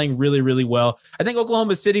have been playing really, really well. I think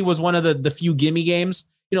Oklahoma City was one of the few gimme games.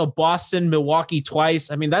 Boston, Milwaukee twice.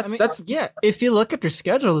 I mean, that's yeah. If you look at their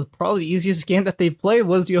schedule, probably the easiest game that they played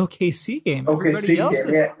was the OKC game. OKC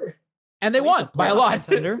game, and they won by a lot.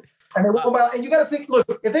 And they won by, and you got to think, look,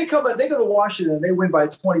 if they go to Washington and they win by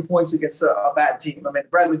 20 points against a bad team. I mean,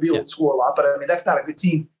 Bradley Beal would score a lot, but I mean, that's not a good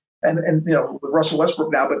team. And with Russell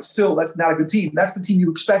Westbrook now, but still, that's not a good team. That's the team you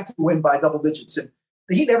expect to win by double digits. And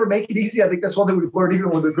the Heat never make it easy. I think that's one thing we've learned. Even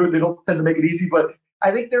when they're good, they don't tend to make it easy. But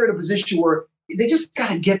I think they're in a position where they just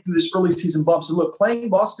got to get through this early season bumps. And look, playing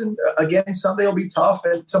Boston again Sunday will be tough,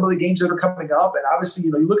 and some of the games that are coming up. And obviously,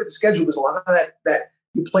 you look at the schedule. There's a lot of that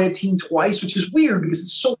you play a team twice, which is weird because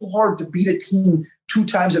it's so hard to beat a team 2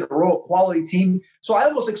 times in a row, a quality team. So I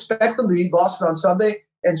almost expect them to beat Boston on Sunday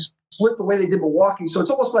and split the way they did Milwaukee. So it's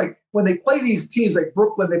almost like when they play these teams like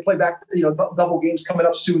Brooklyn, they play back, double games coming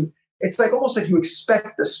up soon. It's like almost like you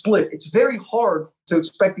expect the split. It's very hard to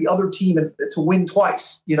expect the other team to win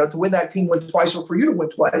twice, to win that team win twice or for you to win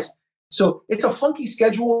twice. So it's a funky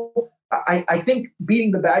schedule. I think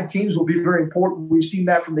beating the bad teams will be very important. We've seen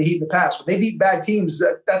that from the Heat in the past. When they beat bad teams,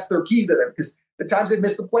 that's their key to them because the times they've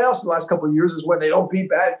missed the playoffs in the last couple of years is when they don't beat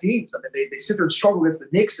bad teams. I mean, they sit there and struggle against the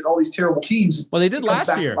Knicks and all these terrible teams. Well, they did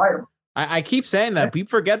last year. I keep saying that. We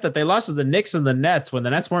forget that they lost to the Knicks and the Nets when the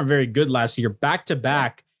Nets weren't very good last year, back to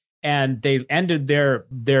back. And they ended their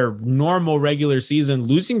normal regular season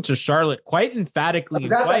losing to Charlotte quite emphatically.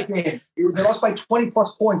 That game. They lost by 20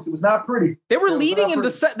 plus points. It was not pretty. They were leading in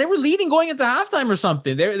the set. They were leading going into halftime or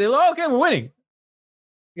something. They okay, we're winning.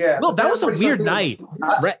 Yeah. No, that was a weird night.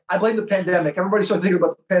 I blame the pandemic. Everybody started thinking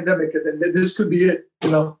about the pandemic, and this could be it.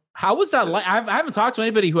 How was that like? I haven't talked to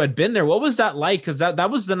anybody who had been there. What was that like? Because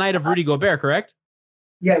that was the night of Rudy Gobert, correct?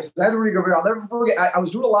 Yes, that Rudy Gobert. I'll never forget. I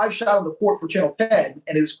was doing a live shot on the court for Channel 10,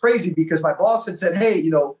 and it was crazy because my boss had said, "Hey,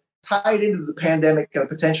 tied into the pandemic and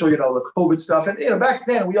potential, the COVID stuff." And back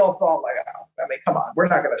then we all thought like, I mean, come on, we're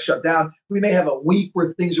not going to shut down. We may have a week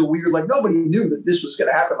where things are weird. Like nobody knew that this was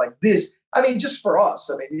going to happen like this. I mean, just for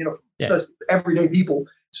us. I mean, us everyday people.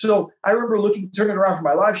 So I remember turning around for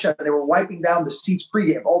my live shot, and they were wiping down the seats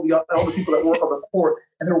pregame. All the people that work on the court,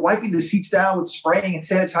 and they were wiping the seats down with spraying and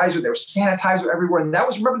sanitizer. There was sanitizer everywhere, and that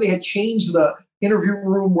was remember they had changed the interview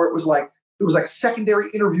room where it was like a secondary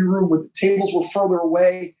interview room where the tables were further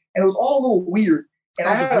away, and it was all a little weird. And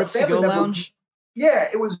I had a family member. Lounge. Yeah,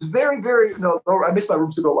 it was very, very. No, I missed my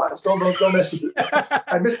rooms to go live. Don't mess with it.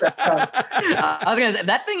 I missed that. I was gonna say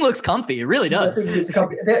that thing looks comfy. It really does. That thing is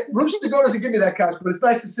comfy. Rooms to go doesn't give me that couch, but it's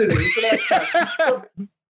nice to sit in. It's a nice couch.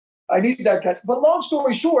 I need that couch. But long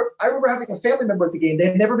story short, I remember having a family member at the game. They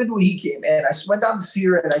had never been to a Heat game, and I went down to see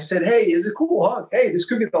her, and I said, "Hey, is it cool, huh? Hey, this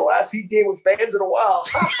could be the last Heat game with fans in a while."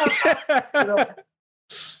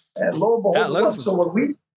 And lo and behold, so when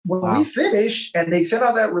we finished and they sent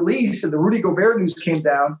out that release and the Rudy Gobert news came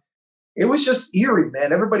down, it was just eerie,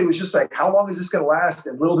 man. Everybody was just like, how long is this going to last?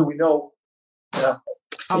 And little do we know,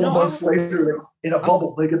 4 months later, in a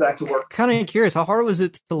bubble, they get back to work. Kind of curious, how hard was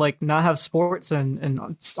it to not have sports? And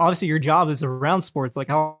obviously your job is around sports. Like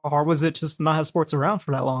how hard was it just to not have sports around for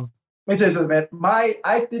that long? Let me tell you something, man.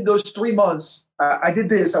 I did those 3 months. I did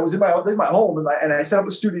this. I was in my home and I set up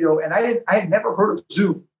a studio, and I had never heard of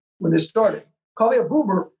Zoom when this started. Call me a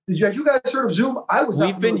boomer. Had you guys heard of Zoom?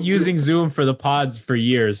 We've been using Zoom for the pods for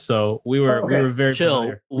years, so we were very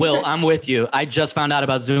familiar. Will, I'm with you. I just found out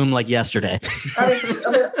about Zoom like yesterday.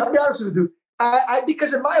 I'll be honest with you.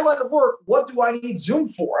 Because in my line of work, what do I need Zoom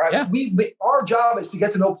for? Our job is to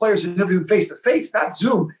get to know players and interview them face to face, not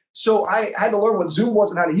Zoom. So I had to learn what Zoom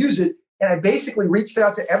was and how to use it. And I basically reached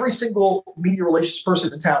out to every single media relations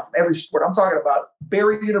person in town from every sport. I'm talking about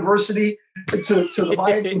Barry University to the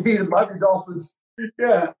Miami Heat and Miami Dolphins.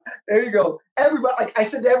 Yeah, there you go. Everybody, like I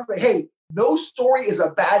said to everybody, hey, no story is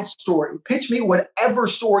a bad story. Pitch me whatever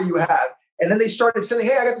story you have. And then they started saying,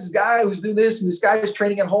 hey, I got this guy who's doing this, and this guy is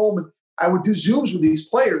training at home. And I would do Zooms with these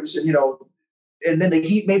players, and and then the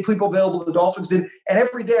Heat made people available, the Dolphins did. And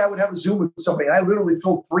every day I would have a Zoom with somebody. And I literally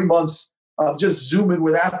filled 3 months of just Zooming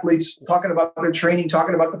with athletes, talking about their training,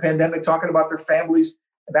 talking about the pandemic, talking about their families.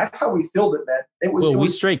 And that's how we filled it, man. It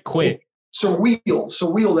was straight quit.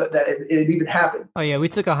 Surreal that it even happened. Oh yeah, we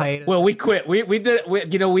took a hiatus. Well, we quit. We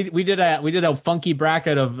did a funky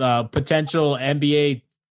bracket of potential NBA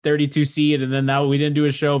 32 seed, and then now we didn't do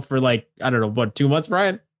a show for like, I don't know, what, 2 months,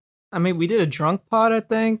 Brian? I mean, we did a drunk pod, I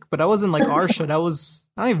think, but that wasn't like our show. That was,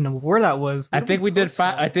 I don't even know where that was. I think we did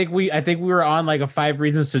five. I think we were on like a 5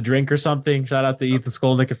 reasons to drink or something. Shout out to Ethan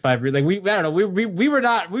Skolnick at 5. Like I don't know. We were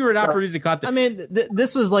not producing content. I mean,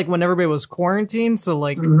 this was like when everybody was quarantined. So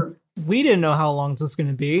like, we didn't know how long this was going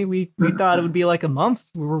to be. We thought it would be like a month.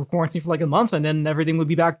 We were quarantined for like a month, and then everything would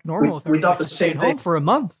be back to normal. We thought the same thing. Home for a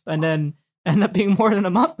month, and then end up being more than a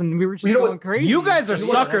month, and we were just going crazy. You guys are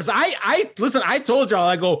suckers. I listen, I told y'all,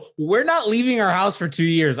 I go, we're not leaving our house for 2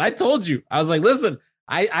 years. I told you. I was like, listen,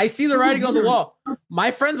 I see the writing on the wall. My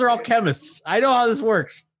friends are all chemists. I know how this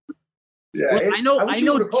works. Yeah, I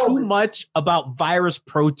know too much about virus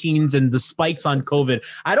proteins and the spikes on COVID.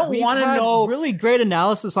 I don't want to know. Really great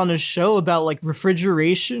analysis on the show about like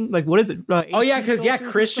refrigeration. Like, what is it?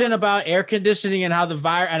 Christian about air conditioning and how the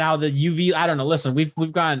and how the UV. I don't know. Listen,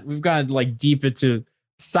 we've gone like deep into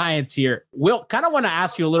science here. Will, kind of want to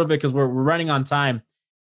ask you a little bit because we're running on time.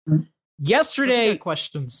 Yesterday,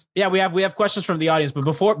 questions. Yeah, we have questions from the audience, but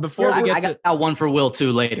before I got one for Will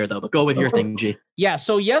too later though. But go with your thing, G. Yeah.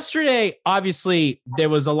 So yesterday, obviously, there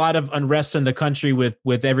was a lot of unrest in the country with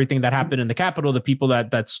everything that happened in the Capitol, the people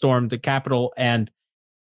that stormed the Capitol, and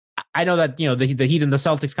I know that the Heat and the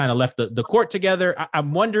Celtics kind of left the court together.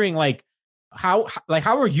 I'm wondering how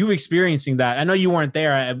are you experiencing that? I know you weren't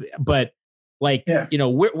there, but.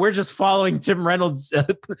 We're just following Tim Reynolds'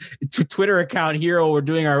 Twitter account here. We're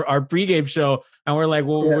doing our pregame show, and we're like,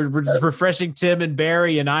 we're just refreshing Tim and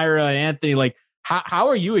Barry and Ira and Anthony. Like, how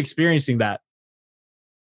are you experiencing that?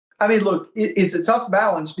 I mean, look, it's a tough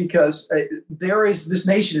balance because this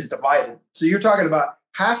nation is divided. So you're talking about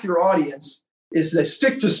half your audience is they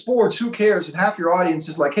stick to sports, who cares? And half your audience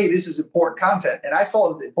is like, hey, this is important content. And I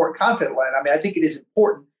follow the important content line. I mean, I think it is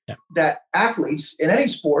important that athletes in any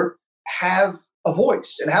sport have a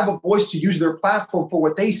voice to use their platform for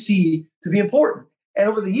what they see to be important. And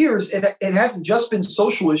over the years, it hasn't just been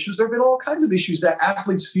social issues. There have been all kinds of issues that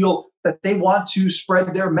athletes feel that they want to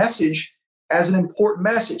spread their message as an important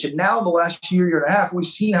message. And now in the last year and a half, we've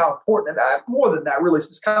seen how important, and more than that, really,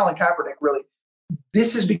 since Colin Kaepernick, really,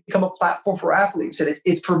 this has become a platform for athletes. And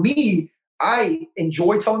it's for me, I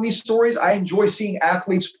enjoy telling these stories. I enjoy seeing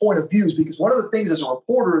athletes' point of views because one of the things as a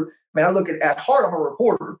reporter, I look at heart, I'm a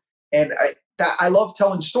reporter. And I love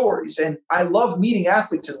telling stories, and I love meeting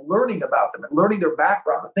athletes and learning about them and learning their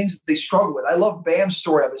background, the things that they struggle with. I love Bam's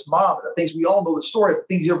story of his mom and the things we all know the story of the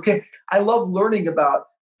things he overcame. I love learning about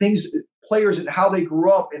things, players and how they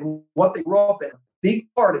grew up and what they grew up in. A big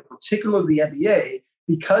part, in particular the NBA,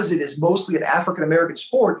 because it is mostly an African-American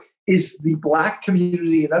sport, is the Black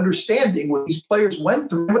community and understanding what these players went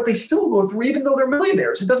through and what they still go through, even though they're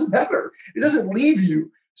millionaires. It doesn't matter. It doesn't leave you.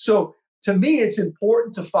 So to me, it's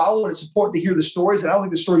important to follow and it's important to hear the stories. And I don't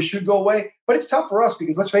think the stories should go away. But it's tough for us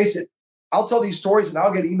because let's face it, I'll tell these stories and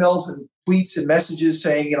I'll get emails and tweets and messages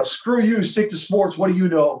saying, screw you, stick to sports. What do you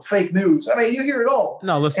know? Fake news. I mean, you hear it all.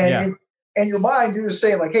 No, listen, and your mind, you're just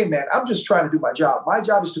saying like, hey, man, I'm just trying to do my job. My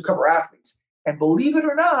job is to cover athletes. And believe it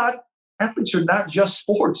or not, athletes are not just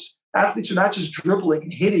sports. Athletes are not just dribbling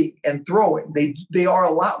and hitting and throwing. They are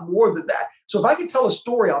a lot more than that. So if I could tell a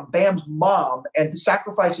story on Bam's mom and the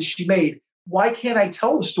sacrifices she made, why can't I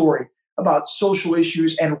tell a story about social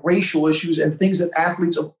issues and racial issues and things that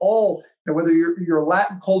athletes of all, whether you're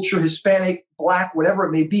Latin culture, Hispanic, Black, whatever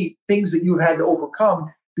it may be, things that you've had to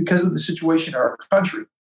overcome because of the situation in our country.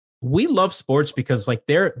 We love sports because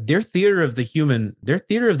they're theater of the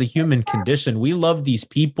human condition. We love these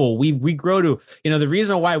people. We grow to, the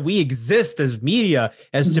reason why we exist as media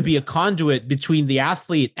is to be a conduit between the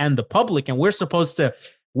athlete and the public. And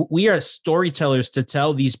we are storytellers to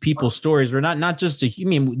tell these people's stories. We're not just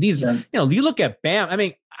you look at Bam. I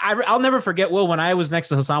mean, I'll never forget, Will, when I was next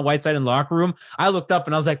to Hassan Whiteside in the locker room, I looked up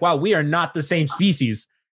and I was like, wow, we are not the same species.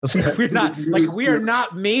 We are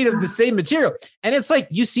not made of the same material. And it's like,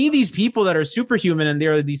 you see these people that are superhuman and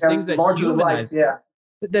there are these things that humanize.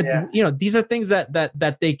 These are things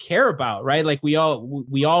that they care about, right? Like we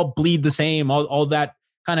all bleed the same, all that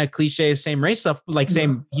kind of cliche, same race stuff,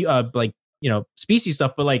 same, species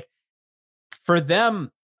stuff. But for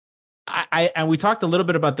them, and we talked a little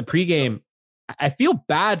bit about the pregame. I feel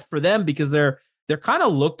bad for them because they're kind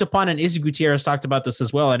of looked upon, and Izzy Gutierrez talked about this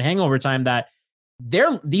as well in Hangover Time, that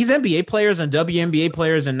these NBA players and WNBA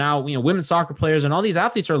players and now, women's soccer players and all these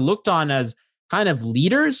athletes are looked on as kind of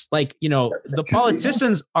leaders. The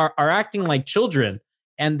politicians are acting like children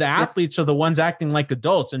and the athletes are the ones acting like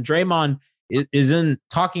adults. And Draymond is in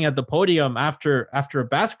talking at the podium after a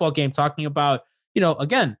basketball game, talking about,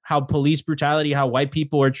 again, how police brutality, how white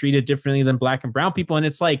people are treated differently than Black and brown people. And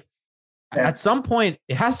it's like, at some point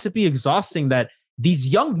it has to be exhausting that these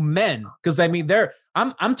young men, because I mean,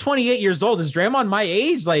 I'm 28 years old. Is Draymond my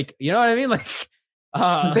age? Like, you know what I mean? Like,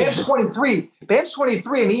 Bam's 23. Bam's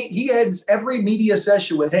 23, and he ends every media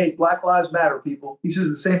session with, "Hey, Black Lives Matter, people." He says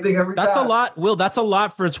the same thing every time. That's a lot, Will. That's a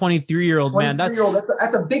lot for a 23-year-old man.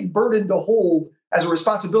 That's a big burden to hold as a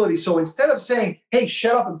responsibility. So instead of saying, "Hey,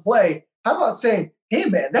 shut up and play," how about saying, "Hey,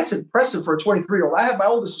 man, that's impressive for a 23-year-old. I have my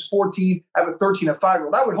oldest is 14. I have a 13 and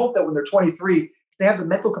 5-year-old. I would hope that when they're 23, they have the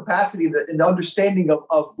mental capacity and the understanding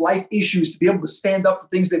of life issues to be able to stand up for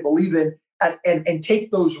things they believe in and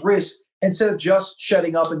take those risks instead of just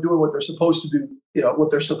shutting up and doing what they're supposed to do,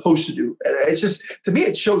 what they're supposed to do." It's just, to me,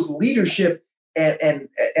 it shows leadership and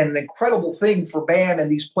an incredible thing for Bam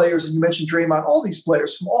and these players. And you mentioned Draymond, all these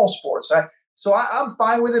players from all sports. So I'm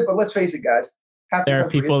fine with it, but let's face it, guys. There are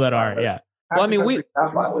people that are, yeah. Well, I mean,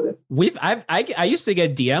 I used to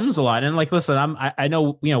get DMs a lot, and like, listen, I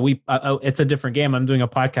know, it's a different game. I'm doing a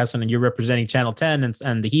podcast, and you're representing Channel 10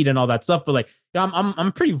 and the Heat and all that stuff. But like,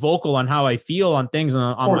 I'm pretty vocal on how I feel on things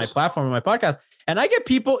on my platform, on my podcast, and I get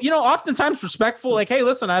people, oftentimes respectful, like, "Hey,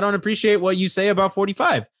 listen, I don't appreciate what you say about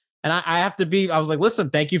 45." And I have to be, I was like,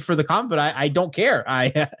 "Listen, thank you for the comment, but I don't care.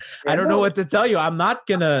 I don't know what to tell you. I'm not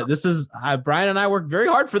gonna, Brian and I worked very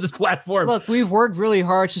hard for this platform." Look, we've worked really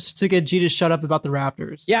hard just to get G to shut up about the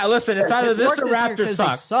Raptors. Yeah, listen, it's either this or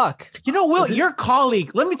Raptors suck. Will, your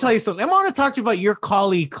colleague, let me tell you something. I want to talk to you about your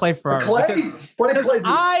colleague, Clay Ferraro. What did Clay do?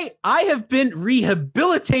 I have been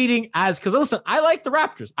rehabilitating because listen, I like the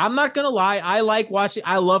Raptors. I'm not going to lie. I like watching.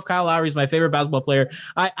 I love Kyle Lowry. He's my favorite basketball player.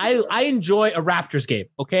 I enjoy a Raptors game,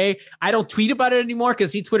 okay? I don't tweet about it anymore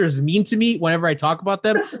because he Twitters mean to me whenever I talk about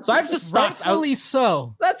them. So I've just stopped. Rightfully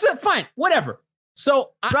so. That's it. Fine. Whatever.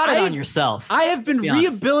 So brought it on yourself. I have been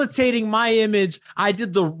rehabilitating my image. I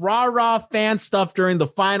did the rah fan stuff during the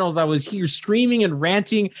finals. I was here screaming and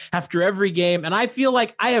ranting after every game, and I feel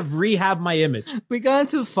like I have rehabbed my image. We got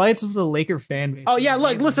into fights with the Laker fan base. Oh yeah,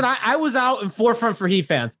 look, listen, I was out in forefront for Heat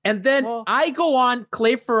fans, and then I go on.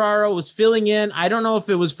 Clay Ferraro was filling in. I don't know if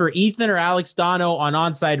it was for Ethan or Alex Dono on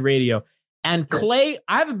Onside Radio, and Clay.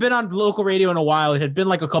 I haven't been on local radio in a while. It had been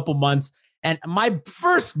like a couple months. And my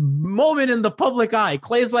first moment in the public eye,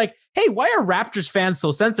 Clay's like, "Hey, why are Raptors fans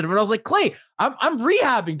so sensitive?" And I was like, "Clay, I'm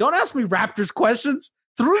rehabbing. Don't ask me Raptors questions."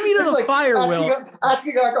 Threw me to the fire, Will.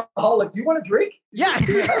 Asking an alcoholic, "Do you want a drink?" Yeah.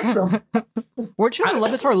 Weren't you on a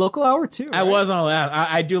Levitar local hour too? Right? I was on that.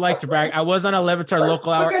 I do like to brag. I was on a Levitar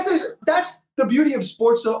local hour. That's the beauty of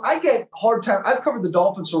sports, though. I get hard time. I've covered the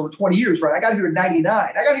Dolphins for over 20 years, right? I got here in 99.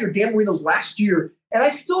 I got here in Dan Marino's last year. And I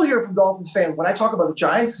still hear from Dolphins fans when I talk about the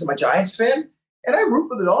Giants, because I'm a Giants fan, and I root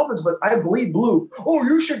for the Dolphins, but I bleed blue. "Oh,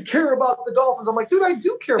 you should care about the Dolphins." I'm like, dude, I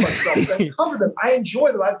do care about the Dolphins. I cover them. I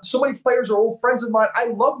enjoy them. So many players are old friends of mine. I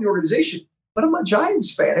love the organization, but I'm a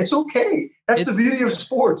Giants fan. It's okay. That's the beauty of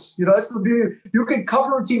sports. That's the beauty. You can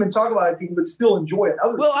cover a team and talk about a team, but still enjoy it.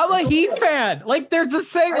 Well, I'm a Heat fan. Like, they're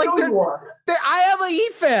just saying, like, I am a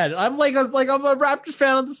Heat fan. I'm like I'm a Raptors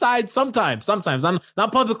fan on the side sometimes. I'm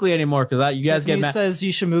not publicly anymore because you guys get mad. He says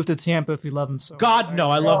you should move to Tampa if you love him so. God,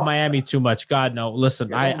 no, I love Miami too much. God, no. Listen,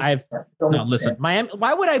 listen, Miami.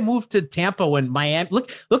 Why would I move to Tampa when Miami?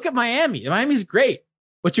 Look at Miami. Miami's great.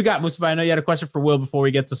 What you got, Mustafa? I know you had a question for Will before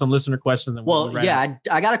we get to some listener questions. I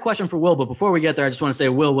got a question for Will, but before we get there, I just want to say,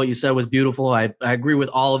 Will, what you said was beautiful. I agree with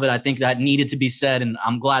all of it. I think that needed to be said, and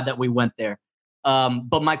I'm glad that we went there.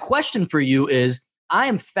 But my question for you is, I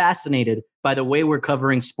am fascinated by the way we're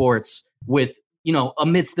covering sports with,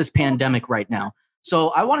 amidst this pandemic right now. So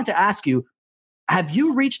I wanted to ask you, have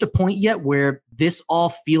you reached a point yet where this all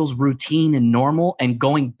feels routine and normal, and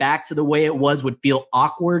going back to the way it was would feel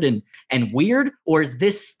awkward and weird? Or is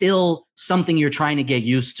this still something you're trying to get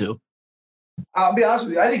used to? I'll be honest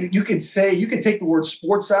with you. I think that you could take the word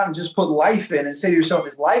sports out and just put life in and say to yourself,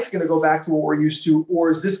 is life going to go back to what we're used to? Or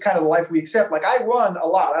is this kind of the life we accept? Like, I run a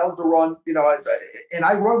lot. I love to run, and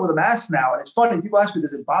I run with a mask now. And it's funny. People ask me,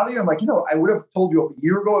 does it bother you? I'm like, I would have told you a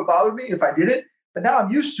year ago it bothered me if I did it. But now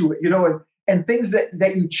I'm used to it, and things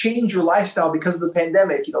that you change your lifestyle because of the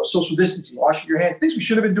pandemic, social distancing, washing your hands, things we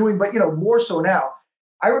should have been doing, but, more so now.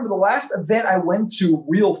 I remember the last event I went to,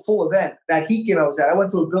 real full event, that Heat game I was at. I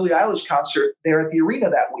went to a Billie Eilish concert there at the arena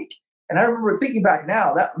that week. And I remember thinking back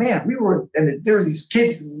now that, man, there were these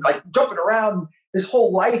kids like jumping around, this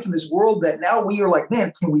whole life in this world that now we are like,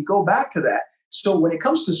 man, can we go back to that? So when it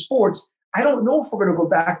comes to sports, I don't know if we're going to go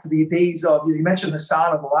back to the days of, you mentioned the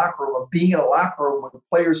sound of the locker room, of being in a locker room with the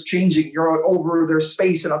players changing, you're over their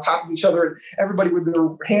space and on top of each other, and everybody with their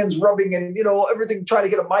hands rubbing and, everything, trying to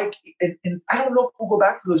get a mic. And I don't know if we'll go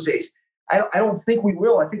back to those days. I don't think we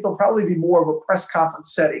will. I think there'll probably be more of a press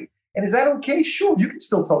conference setting. And is that okay? Sure, you can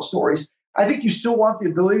still tell stories. I think you still want the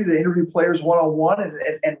ability to interview players one-on-one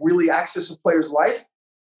and really access a player's life.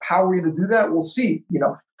 How are we going to do that? We'll see.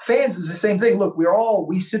 Fans is the same thing. Look,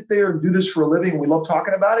 we sit there and do this for a living. We love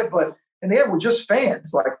talking about it, but in the end, we're just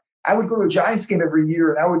fans. Like, I would go to a Giants game every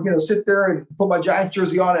year, and I would, sit there and put my Giants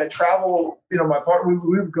jersey on and travel. My partner,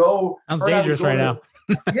 we would go. Sounds dangerous right now.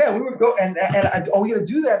 Yeah, we would go, and are we going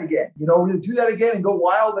to do that again? We're going to do that again and go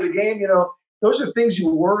wild at a game. Those are things you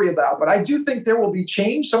worry about. But I do think there will be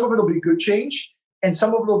change. Some of it will be good change, and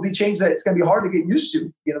some of it will be change that it's going to be hard to get used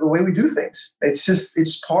to. The way we do things.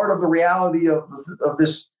 It's part of the reality of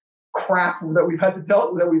this crap that we've had to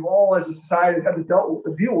that we've all as a society had to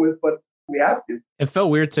deal with, but we have to. It felt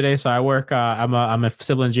weird today. So I work. I'm a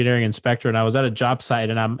civil engineering inspector, and I was at a job site,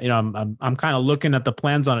 and I'm kind of looking at the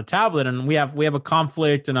plans on a tablet, and we have a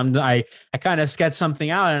conflict, and I kind of sketch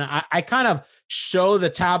something out, and I kind of show the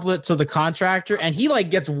tablet to the contractor, and he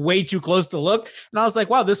gets way too close to look, and I was like,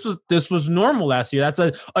 wow, this was normal last year. That's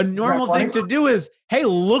a normal thing to do. Is, hey,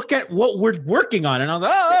 look at what we're working on, and I was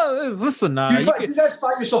like, listen, you guys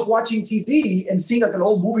find yourself watching TV and seeing an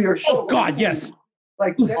old movie or show. Oh God, yes.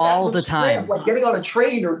 All the time, like getting on a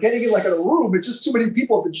train or getting in in a room. It's just too many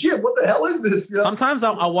people at the gym. What the hell is this? Sometimes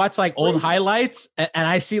I'll watch old highlights and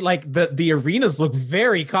I see the arenas look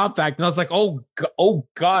very compact, and I was like, oh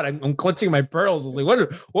God, I'm clutching my pearls. I was like,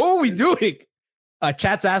 what are we doing?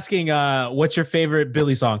 Chat's asking, what's your favorite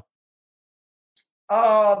Billy song?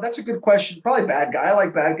 That's a good question. Probably Bad Guy. I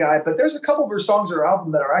like Bad Guy, but there's a couple of her songs on her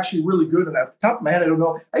album that are actually really good. And at the top of my head, I don't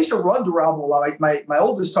know. I used to run to her album a lot. My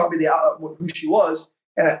oldest taught me who she was,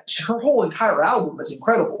 and her whole entire album is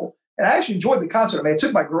incredible. And I actually enjoyed the concert. I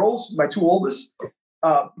took my girls, my two oldest,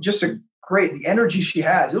 the energy she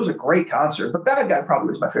has. It was a great concert. But Bad Guy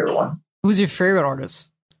probably is my favorite one. Who's your favorite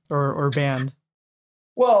artist or band?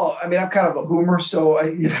 Well, I'm kind of a boomer, so I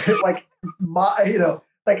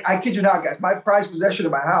kid you not, guys. My prized possession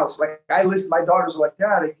in my house. I listen. My daughters are like,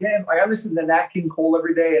 Dad, again. I listen to Nat King Cole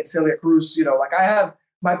every day and Celia Cruz. I have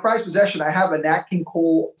my prized possession. I have a Nat King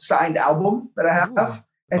Cole signed album that I have.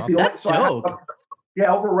 Ooh, that's dope.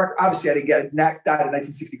 Over record. Obviously, I didn't get it. Nat died in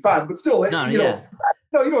 1965, but still, you know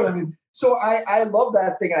what I mean. So I love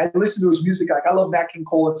that thing, and I listen to his music. I love Nat King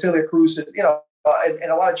Cole and Celia Cruz, and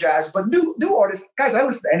and a lot of jazz. But new artists, guys, I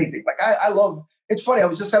listen to anything. I love. It's funny. I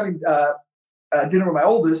was just having dinner with my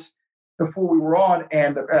oldest before we were on,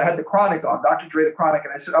 and I had the Chronic on, Dr. Dre, the Chronic,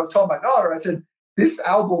 and I was telling my daughter, I said, this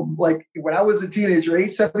album, when I was a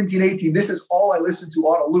teenager, 17, 18, this is all I listened to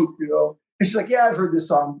on a loop, And she's like, yeah, I've heard this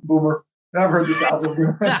song, Boomer. And I've heard this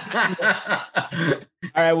album.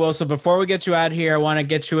 All right, Will. So before we get you out here, I want to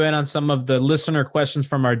get you in on some of the listener questions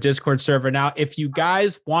from our Discord server. Now, if you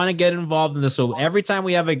guys want to get involved in this, so every time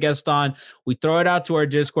we have a guest on, we throw it out to our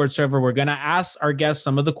Discord server. We're going to ask our guests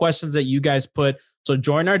some of the questions that you guys put. So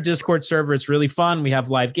join our Discord server. It's really fun. We have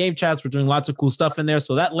live game chats. We're doing lots of cool stuff in there.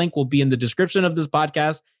 So that link will be in the description of this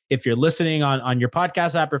podcast. If you're listening on your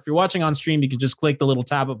podcast app, or if you're watching on stream, you can just click the little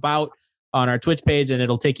tab about on our Twitch page, and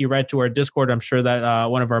it'll take you right to our Discord. I'm sure that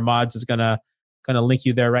one of our mods is gonna link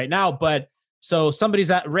you there right now. But so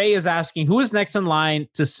Ray is asking, who is next in line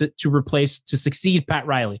to succeed Pat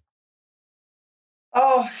Riley?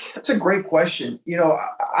 Oh, that's a great question.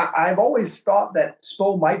 I've always thought that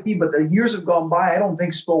Spo might be, but the years have gone by. I don't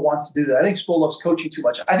think Spo wants to do that. I think Spo loves coaching too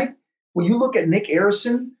much. I think when you look at Nick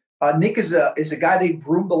Arison, Nick is a guy they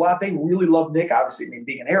groomed a lot. They really love Nick, obviously,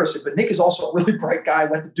 being an Arison, but Nick is also a really bright guy,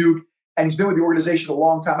 went to Duke, and he's been with the organization a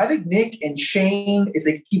long time. I think Nick and Shane, if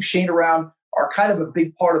they keep Shane around, are kind of a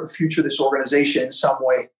big part of the future of this organization in some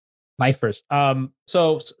way. Lifers.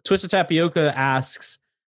 So Twisted Tapioca asks,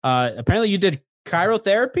 apparently you did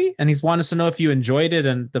cryotherapy, and he's wanted to know if you enjoyed it,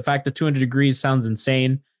 and the fact that 200 degrees sounds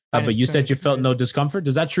insane, but you said you felt no discomfort.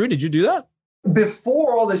 Is that true? Did you do that?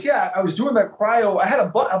 Before all this, yeah, I was doing that cryo. I had a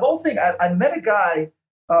whole thing. I met a guy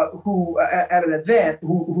who at an event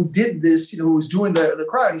who did this, who was doing the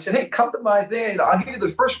cryo. And he said, hey, come to my thing. I'll give you the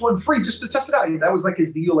first one free just to test it out. That was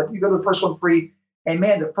his deal. You go to the first one free. And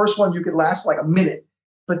man, the first one you could last a minute.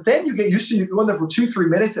 But then you get used to going there for 2-3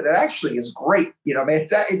 minutes, and it actually is great.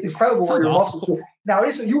 It's incredible where your muscles go. Now,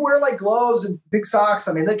 you wear gloves and big socks.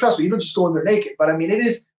 Trust me, you don't just go in there naked. But it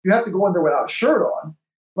is, you have to go in there without a shirt on.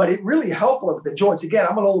 But it really helped with the joints. Again,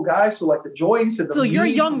 I'm an old guy, so the joints and the Phil, you're a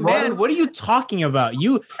young man. What are you talking about?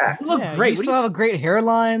 You look great. You still have a great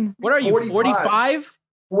hairline. What are you, 45?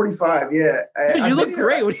 45, yeah. Dude, you look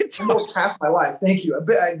great. What are you talking about? Almost half my life. Thank you.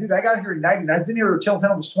 Dude, I got here in 90. I've been here until 10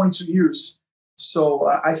 almost 22 years. So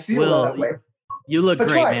I feel that way. You look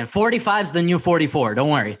great, man. 45 is the new 44. Don't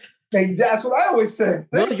worry. That's what I always say.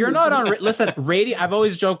 Well, you're not on. Listen, radio. I've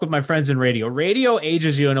always joked with my friends in radio. Radio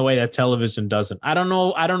ages you in a way that television doesn't. I don't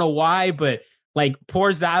know why, but like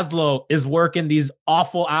poor Zaslow is working these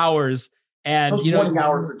awful hours, and those morning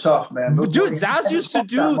hours are tough, man. Dude, Zaz used to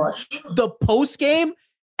do the post game.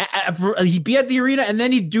 He'd be at the arena and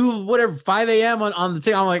then he'd do whatever 5 a.m. on the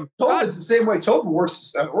thing. I'm like, Tobin's the same way. Tobin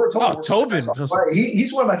works. Tobin.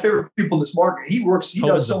 He's one of my favorite people in this market. He works. He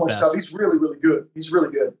does so much stuff. He's really, really good. He's really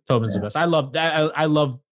good. Tobin's the best. I love that. I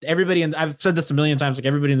love everybody. And I've said this a million times. Like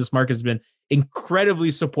everybody in this market has been incredibly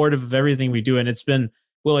supportive of everything we do. And it's been,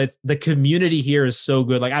 it's the community here is so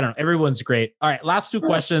good. Like, I don't know. Everyone's great. All right. Last two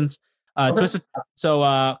questions. Twisted.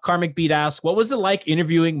 So Karmic Beat asks, what was it like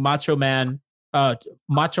interviewing Macho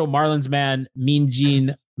Marlins man, Mean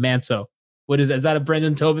Gene Manso? What is that? Is that a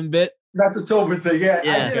Brendan Tobin bit? That's a Tobin thing. Yeah.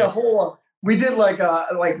 I did a whole. We did I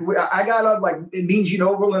got on like Mean Gene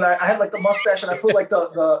Oberlin. I had like the mustache and I put like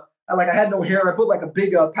I had no hair. I put like a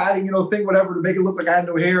big padding, thing, whatever, to make it look like I had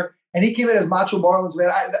no hair. And he came in as Macho Marlins man.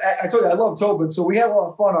 I told you I love Tobin, so we had a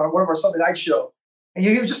lot of fun on one of our Sunday night show. And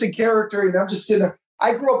he was just in character, and I'm just sitting there.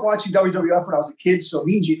 I grew up watching WWF when I was a kid, so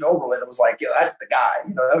Mean Gene Oberlin, it was like, that's the guy.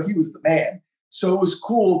 He was the man. So it was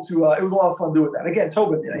cool to. It was a lot of fun doing that. Again,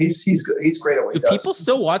 Tobin, he's good. He's great at what he does. Do people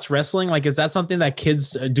still watch wrestling? Like, is that something that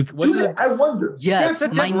kids do? I wonder. Yes,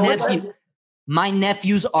 my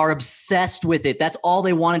nephews are obsessed with it. That's all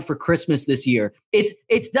they wanted for Christmas this year. It's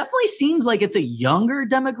definitely seems like it's a younger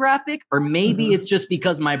demographic, or maybe it's just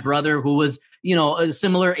because my brother, who was a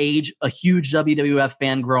similar age, a huge WWF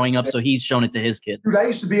fan growing up, so he's shown it to his kids. Dude, I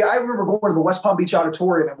remember going to the West Palm Beach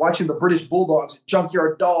Auditorium and watching the British Bulldogs,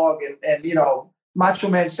 Junkyard Dog, and Macho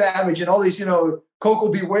Man Savage, and all these Coco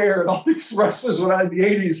Beware and all these wrestlers when I in the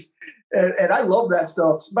 80s, and I love that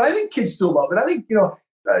stuff. But I think kids still love it. I think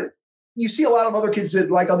you see a lot of other kids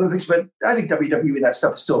that like other things, but I think WWE, that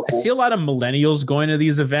stuff is still cool. I see a lot of millennials going to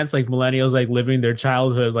these events, like millennials, like living their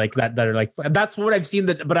childhood like that are like, that's what I've seen.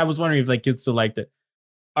 But I was wondering if like kids still liked it.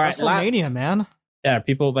 All right. WrestleMania, man. Yeah.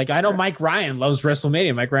 People like, I know Mike Ryan loves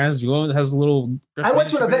WrestleMania. Mike Ryan has a little. I went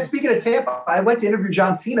to an event, speaking of Tampa, I went to interview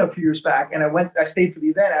John Cena a few years back, and I stayed for the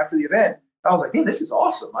event. After the event, I was like, "Damn, this is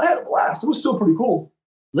awesome." I had a blast. It was still pretty cool.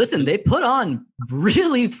 Listen, they put on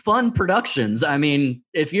really fun productions. I mean,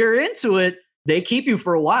 if you're into it, they keep you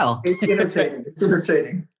for a while. It's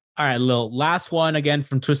entertaining. All right, Lil. Last one again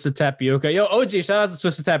from Twisted Tapioca. Yo, OG, shout out to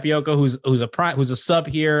Twisted Tapioca, who's a sub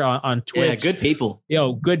here on Twitch. Yeah, good people.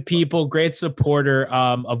 Good people, great supporter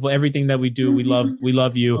of everything that we do. We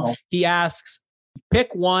love you. Oh. He asks,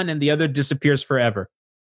 pick one and the other disappears forever.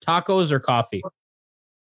 Tacos or coffee?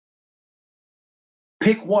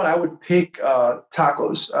 Pick one. I would pick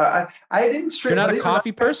tacos. I didn't straight. You're not a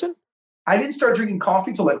coffee person? I didn't start drinking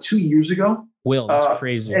coffee until like 2 years ago. Will, that's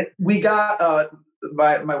crazy. We got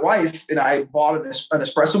my wife and I bought an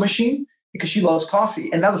espresso machine because she loves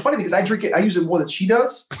coffee. And now the funny thing is I drink it. I use it more than she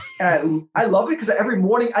does. And I love it because every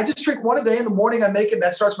morning I just drink one a day in the morning. I make it.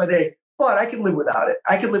 That starts my day. But I can live without it.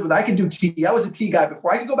 I can do tea. I was a tea guy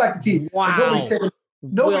before. I can go back to tea. Wow.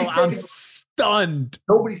 I'm stunned.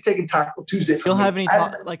 Nobody's taking Taco Tuesday. You'll have any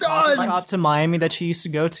coffee shop to Miami that she used to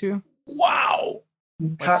go to? Wow.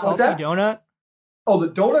 Like salty donut? Oh, the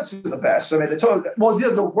donuts are the best. I mean,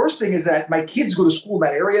 the worst thing is that my kids go to school in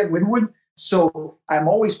that area in Wynwood, so I'm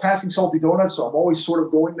always passing salty donuts. So I'm always sort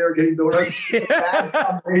of going there getting donuts. It's a bad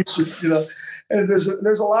combination, And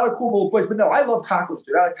there's a lot of cool little places. But no, I love tacos,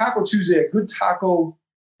 dude. I like Taco Tuesday. A good taco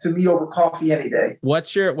to me over coffee any day.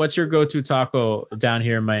 What's your go-to taco down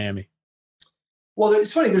here in Miami? Well,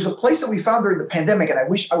 it's funny. There's a place that we found during the pandemic, and I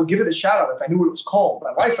wish I would give it a shout out if I knew what it was called.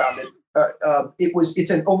 My wife found it.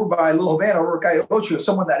 It's over by Little Havana or Cayocho,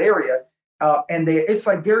 somewhere in that area. And it's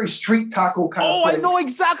like very street taco kind of place. I know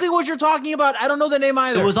exactly what you're talking about. I don't know the name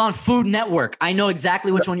either. It was on Food Network. I know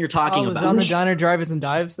exactly which one you're talking about. It was on the Diner, Drivers, and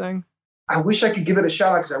Dives thing. I wish I could give it a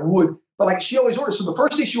shout out because I would. But like she always orders. So the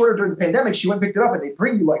first thing she ordered during the pandemic, she went and picked it up, and they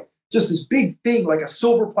bring you like just this big thing, like a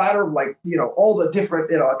silver platter of like, all the different,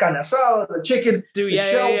 carne asada, the chicken, dude,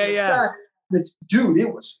 Dude,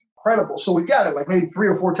 it was incredible. So we got it like maybe 3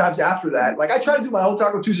 or 4 times after that. Like I try to do my own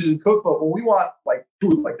Taco Tuesdays and cook, but when we want like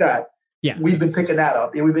food like that, we've been picking that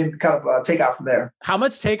up. And we've been kind of take out from there. How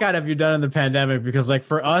much takeout have you done in the pandemic? Because like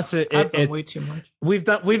for us, it's way too much. We've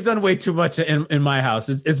done way too much in my house.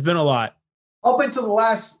 It's been a lot. Up until the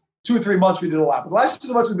last 2 or 3 months, we did a lot. But the last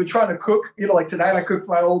 2 months, we've been trying to cook. Like tonight, I cooked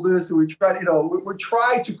for my oldest, and we try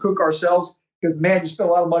to cook ourselves because man, you spend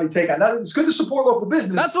a lot of money takeout. Now, it's good to support local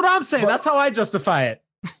business. That's what I'm saying. That's how I justify it.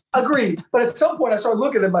 Agree, but at some point I started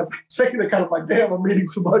looking at my checking account. I'm like, damn, I'm eating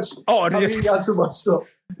too much. I'm eating out too much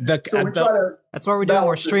stuff. That's why we're doing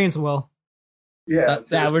more streams, Will. Yeah.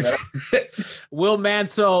 Will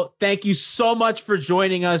Manso, thank you so much for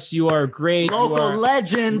joining us. You are great. Local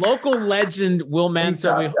legend. Local legend, Will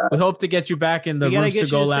Manso. We hope to get you back in the Rooms to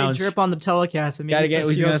Go Lounge. Say drip on the telecast. Gotta get.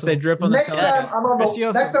 He's gonna say drip on the telecast.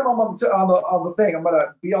 Next time I'm on the thing, I'm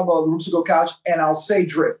gonna be on the Rooms to Go couch, and I'll say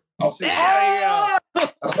drip.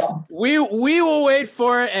 We will wait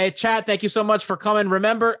for a chat. Thank you so much for coming.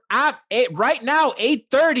 Remember, right now,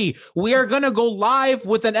 8:30, we are going to go live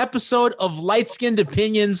with an episode of Light Skinned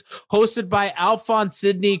Opinions hosted by Alphonse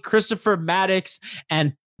Sidney, Christopher Maddox,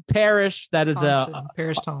 and Parrish. That is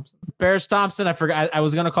Parrish Thompson. I forgot. I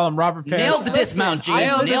was going to call him Robert Parrish. Nailed the dismount, G.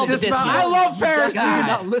 Nailed the dismount. I love Parrish,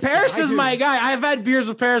 dude. Parrish is my guy. I've had beers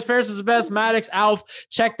with Parrish. Parrish is the best. Maddox, Alf,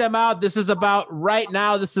 check them out. This is about right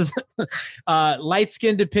now. This is Light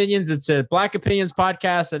Skinned Opinions. It's a Black Opinions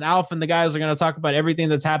podcast, and Alf and the guys are going to talk about everything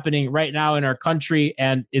that's happening right now in our country,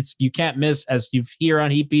 and you can't miss, as you hear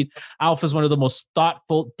on Heatbeat. Alf is one of the most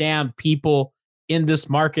thoughtful damn people in this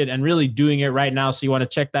market and really doing it right now. So you want to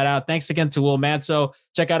check that out. Thanks again to Will Manso.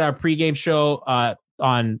 Check out our pregame show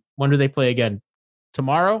on, when do they play again?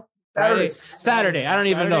 Tomorrow? Saturday. I don't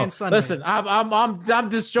even know. Listen, I'm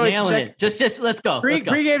disjointed. Just let's go.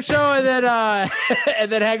 Pregame show and then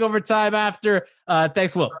and then hangover time after.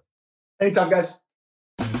 Thanks, Will. Anytime, guys.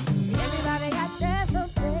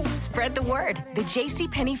 Spread the word. The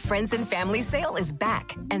JCPenney Friends and Family Sale is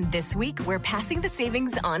back. And this week, we're passing the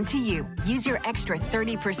savings on to you. Use your extra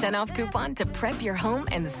 30% off coupon to prep your home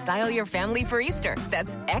and style your family for Easter.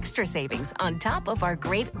 That's extra savings on top of our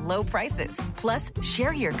great low prices. Plus,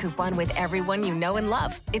 share your coupon with everyone you know and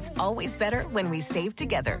love. It's always better when we save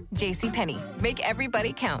together. JCPenney. Make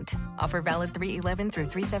everybody count. Offer valid 3/11 through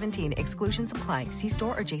 3/17. Exclusions apply. See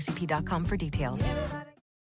store or jcp.com for details.